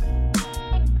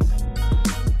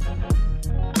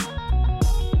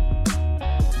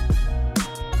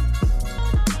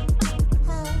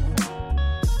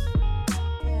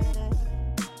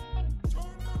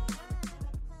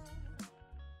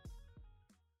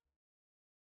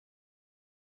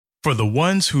 For the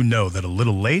ones who know that a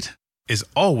little late is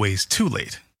always too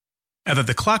late, and that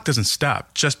the clock doesn't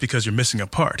stop just because you're missing a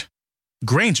part,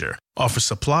 Grainger offers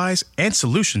supplies and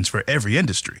solutions for every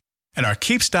industry. And our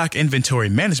Keep Stock inventory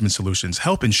management solutions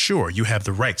help ensure you have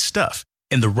the right stuff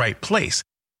in the right place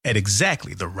at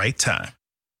exactly the right time.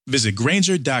 Visit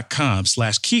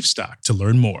Grainger.com/keepstock to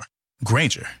learn more.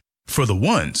 Grainger, for the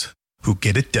ones who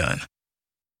get it done.